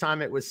 This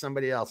time it was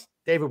somebody else.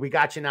 David, we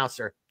got you now,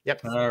 sir.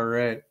 Yep. All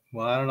right.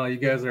 Well, I don't know. You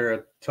guys are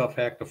a tough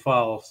hack to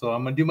follow, so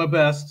I'm going to do my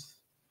best.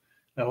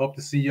 I hope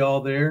to see you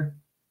all there,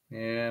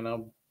 and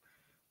I'm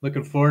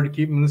looking forward to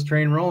keeping this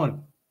train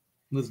rolling.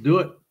 Let's do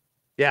it.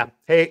 Yeah.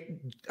 Hey,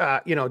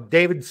 you know,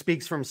 David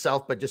speaks for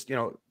himself, but just, you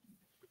know,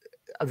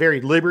 a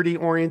very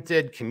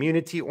liberty-oriented,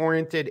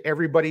 community-oriented.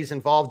 Everybody's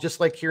involved,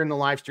 just like here in the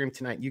live stream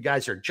tonight. You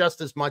guys are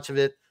just as much of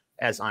it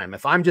as I am.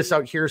 If I'm just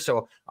out here,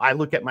 so I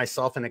look at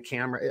myself in a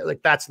camera,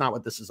 like that's not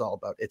what this is all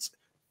about. It's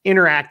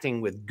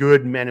interacting with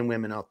good men and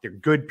women out there,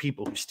 good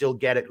people who still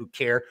get it, who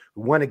care,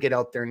 who want to get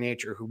out there in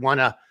nature, who want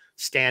to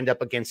stand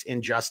up against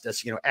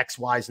injustice, you know, X,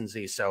 Y's, and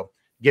Z. So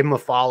give them a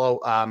follow.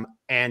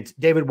 And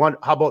David,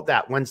 how about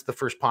that? When's the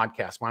first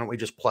podcast? Why don't we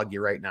just plug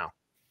you right now?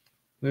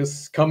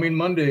 This coming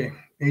Monday,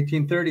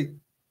 18:30.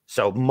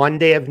 So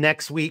Monday of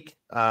next week,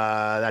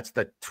 that's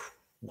the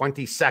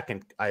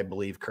 22nd, I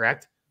believe,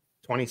 correct?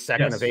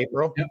 22nd of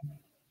April. Yep.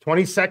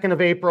 22nd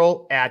of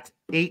April at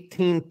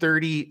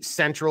 18:30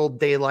 Central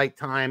Daylight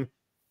Time.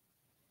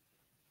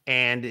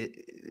 And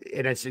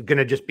it's going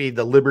to just be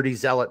the Liberty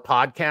Zealot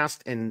podcast.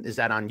 And is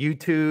that on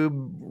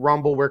YouTube,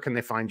 Rumble? Where can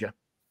they find you?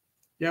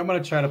 Yeah, I'm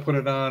going to try to put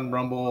it on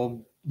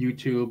Rumble,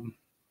 YouTube,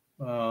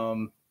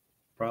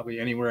 probably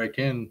anywhere I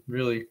can,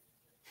 really.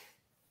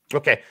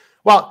 Okay.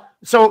 Well,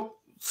 so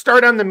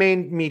start on the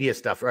main media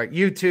stuff, right?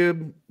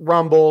 YouTube,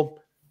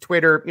 Rumble,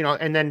 Twitter, you know,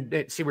 and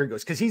then see where it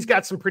goes. Because he's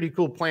got some pretty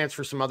cool plans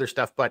for some other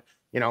stuff. But,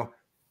 you know,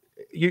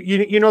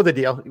 you know the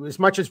deal. As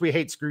much as we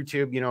hate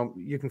ScrewTube, you know,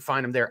 you can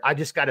find them there. I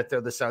just got to throw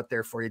this out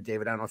there for you,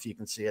 David. I don't know if you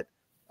can see it.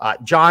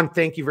 John,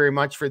 thank you very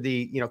much for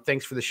the, you know,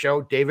 thanks for the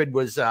show. David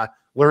was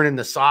learning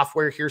the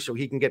software here so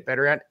he can get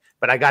better at it.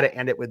 But I got to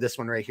end it with this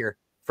one right here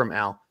from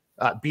Al.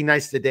 Be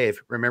nice to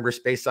Dave. Remember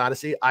Space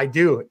Odyssey? I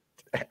do,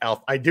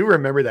 Alf. I do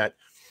remember that.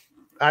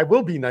 I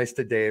will be nice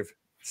to Dave.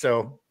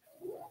 So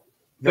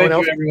thank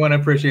you, everyone. I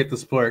appreciate the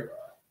support.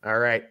 All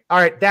right. All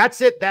right.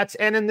 That's it. That's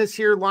ending this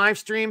here live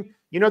stream.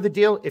 You know the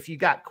deal. If you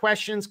got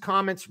questions,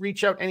 comments,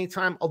 reach out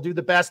anytime. I'll do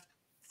the best.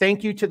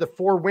 Thank you to the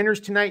 4 winners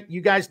tonight.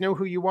 You guys know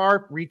who you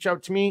are. Reach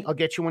out to me. I'll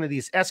get you one of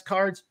these S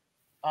cards.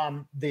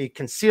 The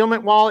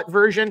Concealment Wallet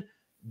version,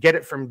 get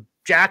it from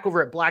Jack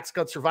over at Black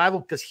Scout Survival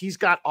because he's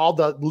got all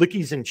the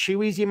lickies and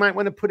chewies you might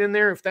want to put in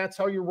there if that's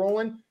how you're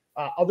rolling.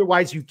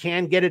 Otherwise, you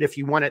can get it if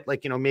you want it,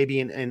 like, you know, maybe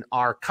in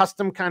our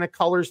custom kind of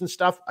colors and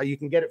stuff. You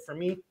can get it from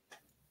me.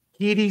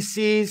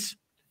 PDCs,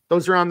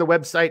 those are on the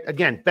website.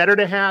 Again, better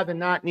to have and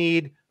not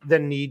need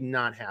than need and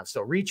not have.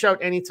 So reach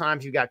out anytime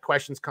if you've got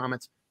questions,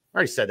 comments. I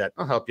already said that.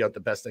 I'll help you out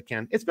the best I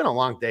can. It's been a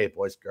long day,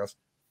 boys and girls.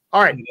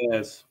 All right.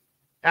 Yes.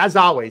 As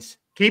always,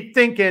 keep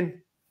thinking,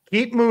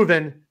 keep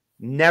moving,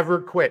 never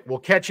quit. We'll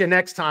catch you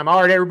next time. All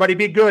right, everybody,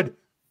 be good.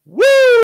 Woo!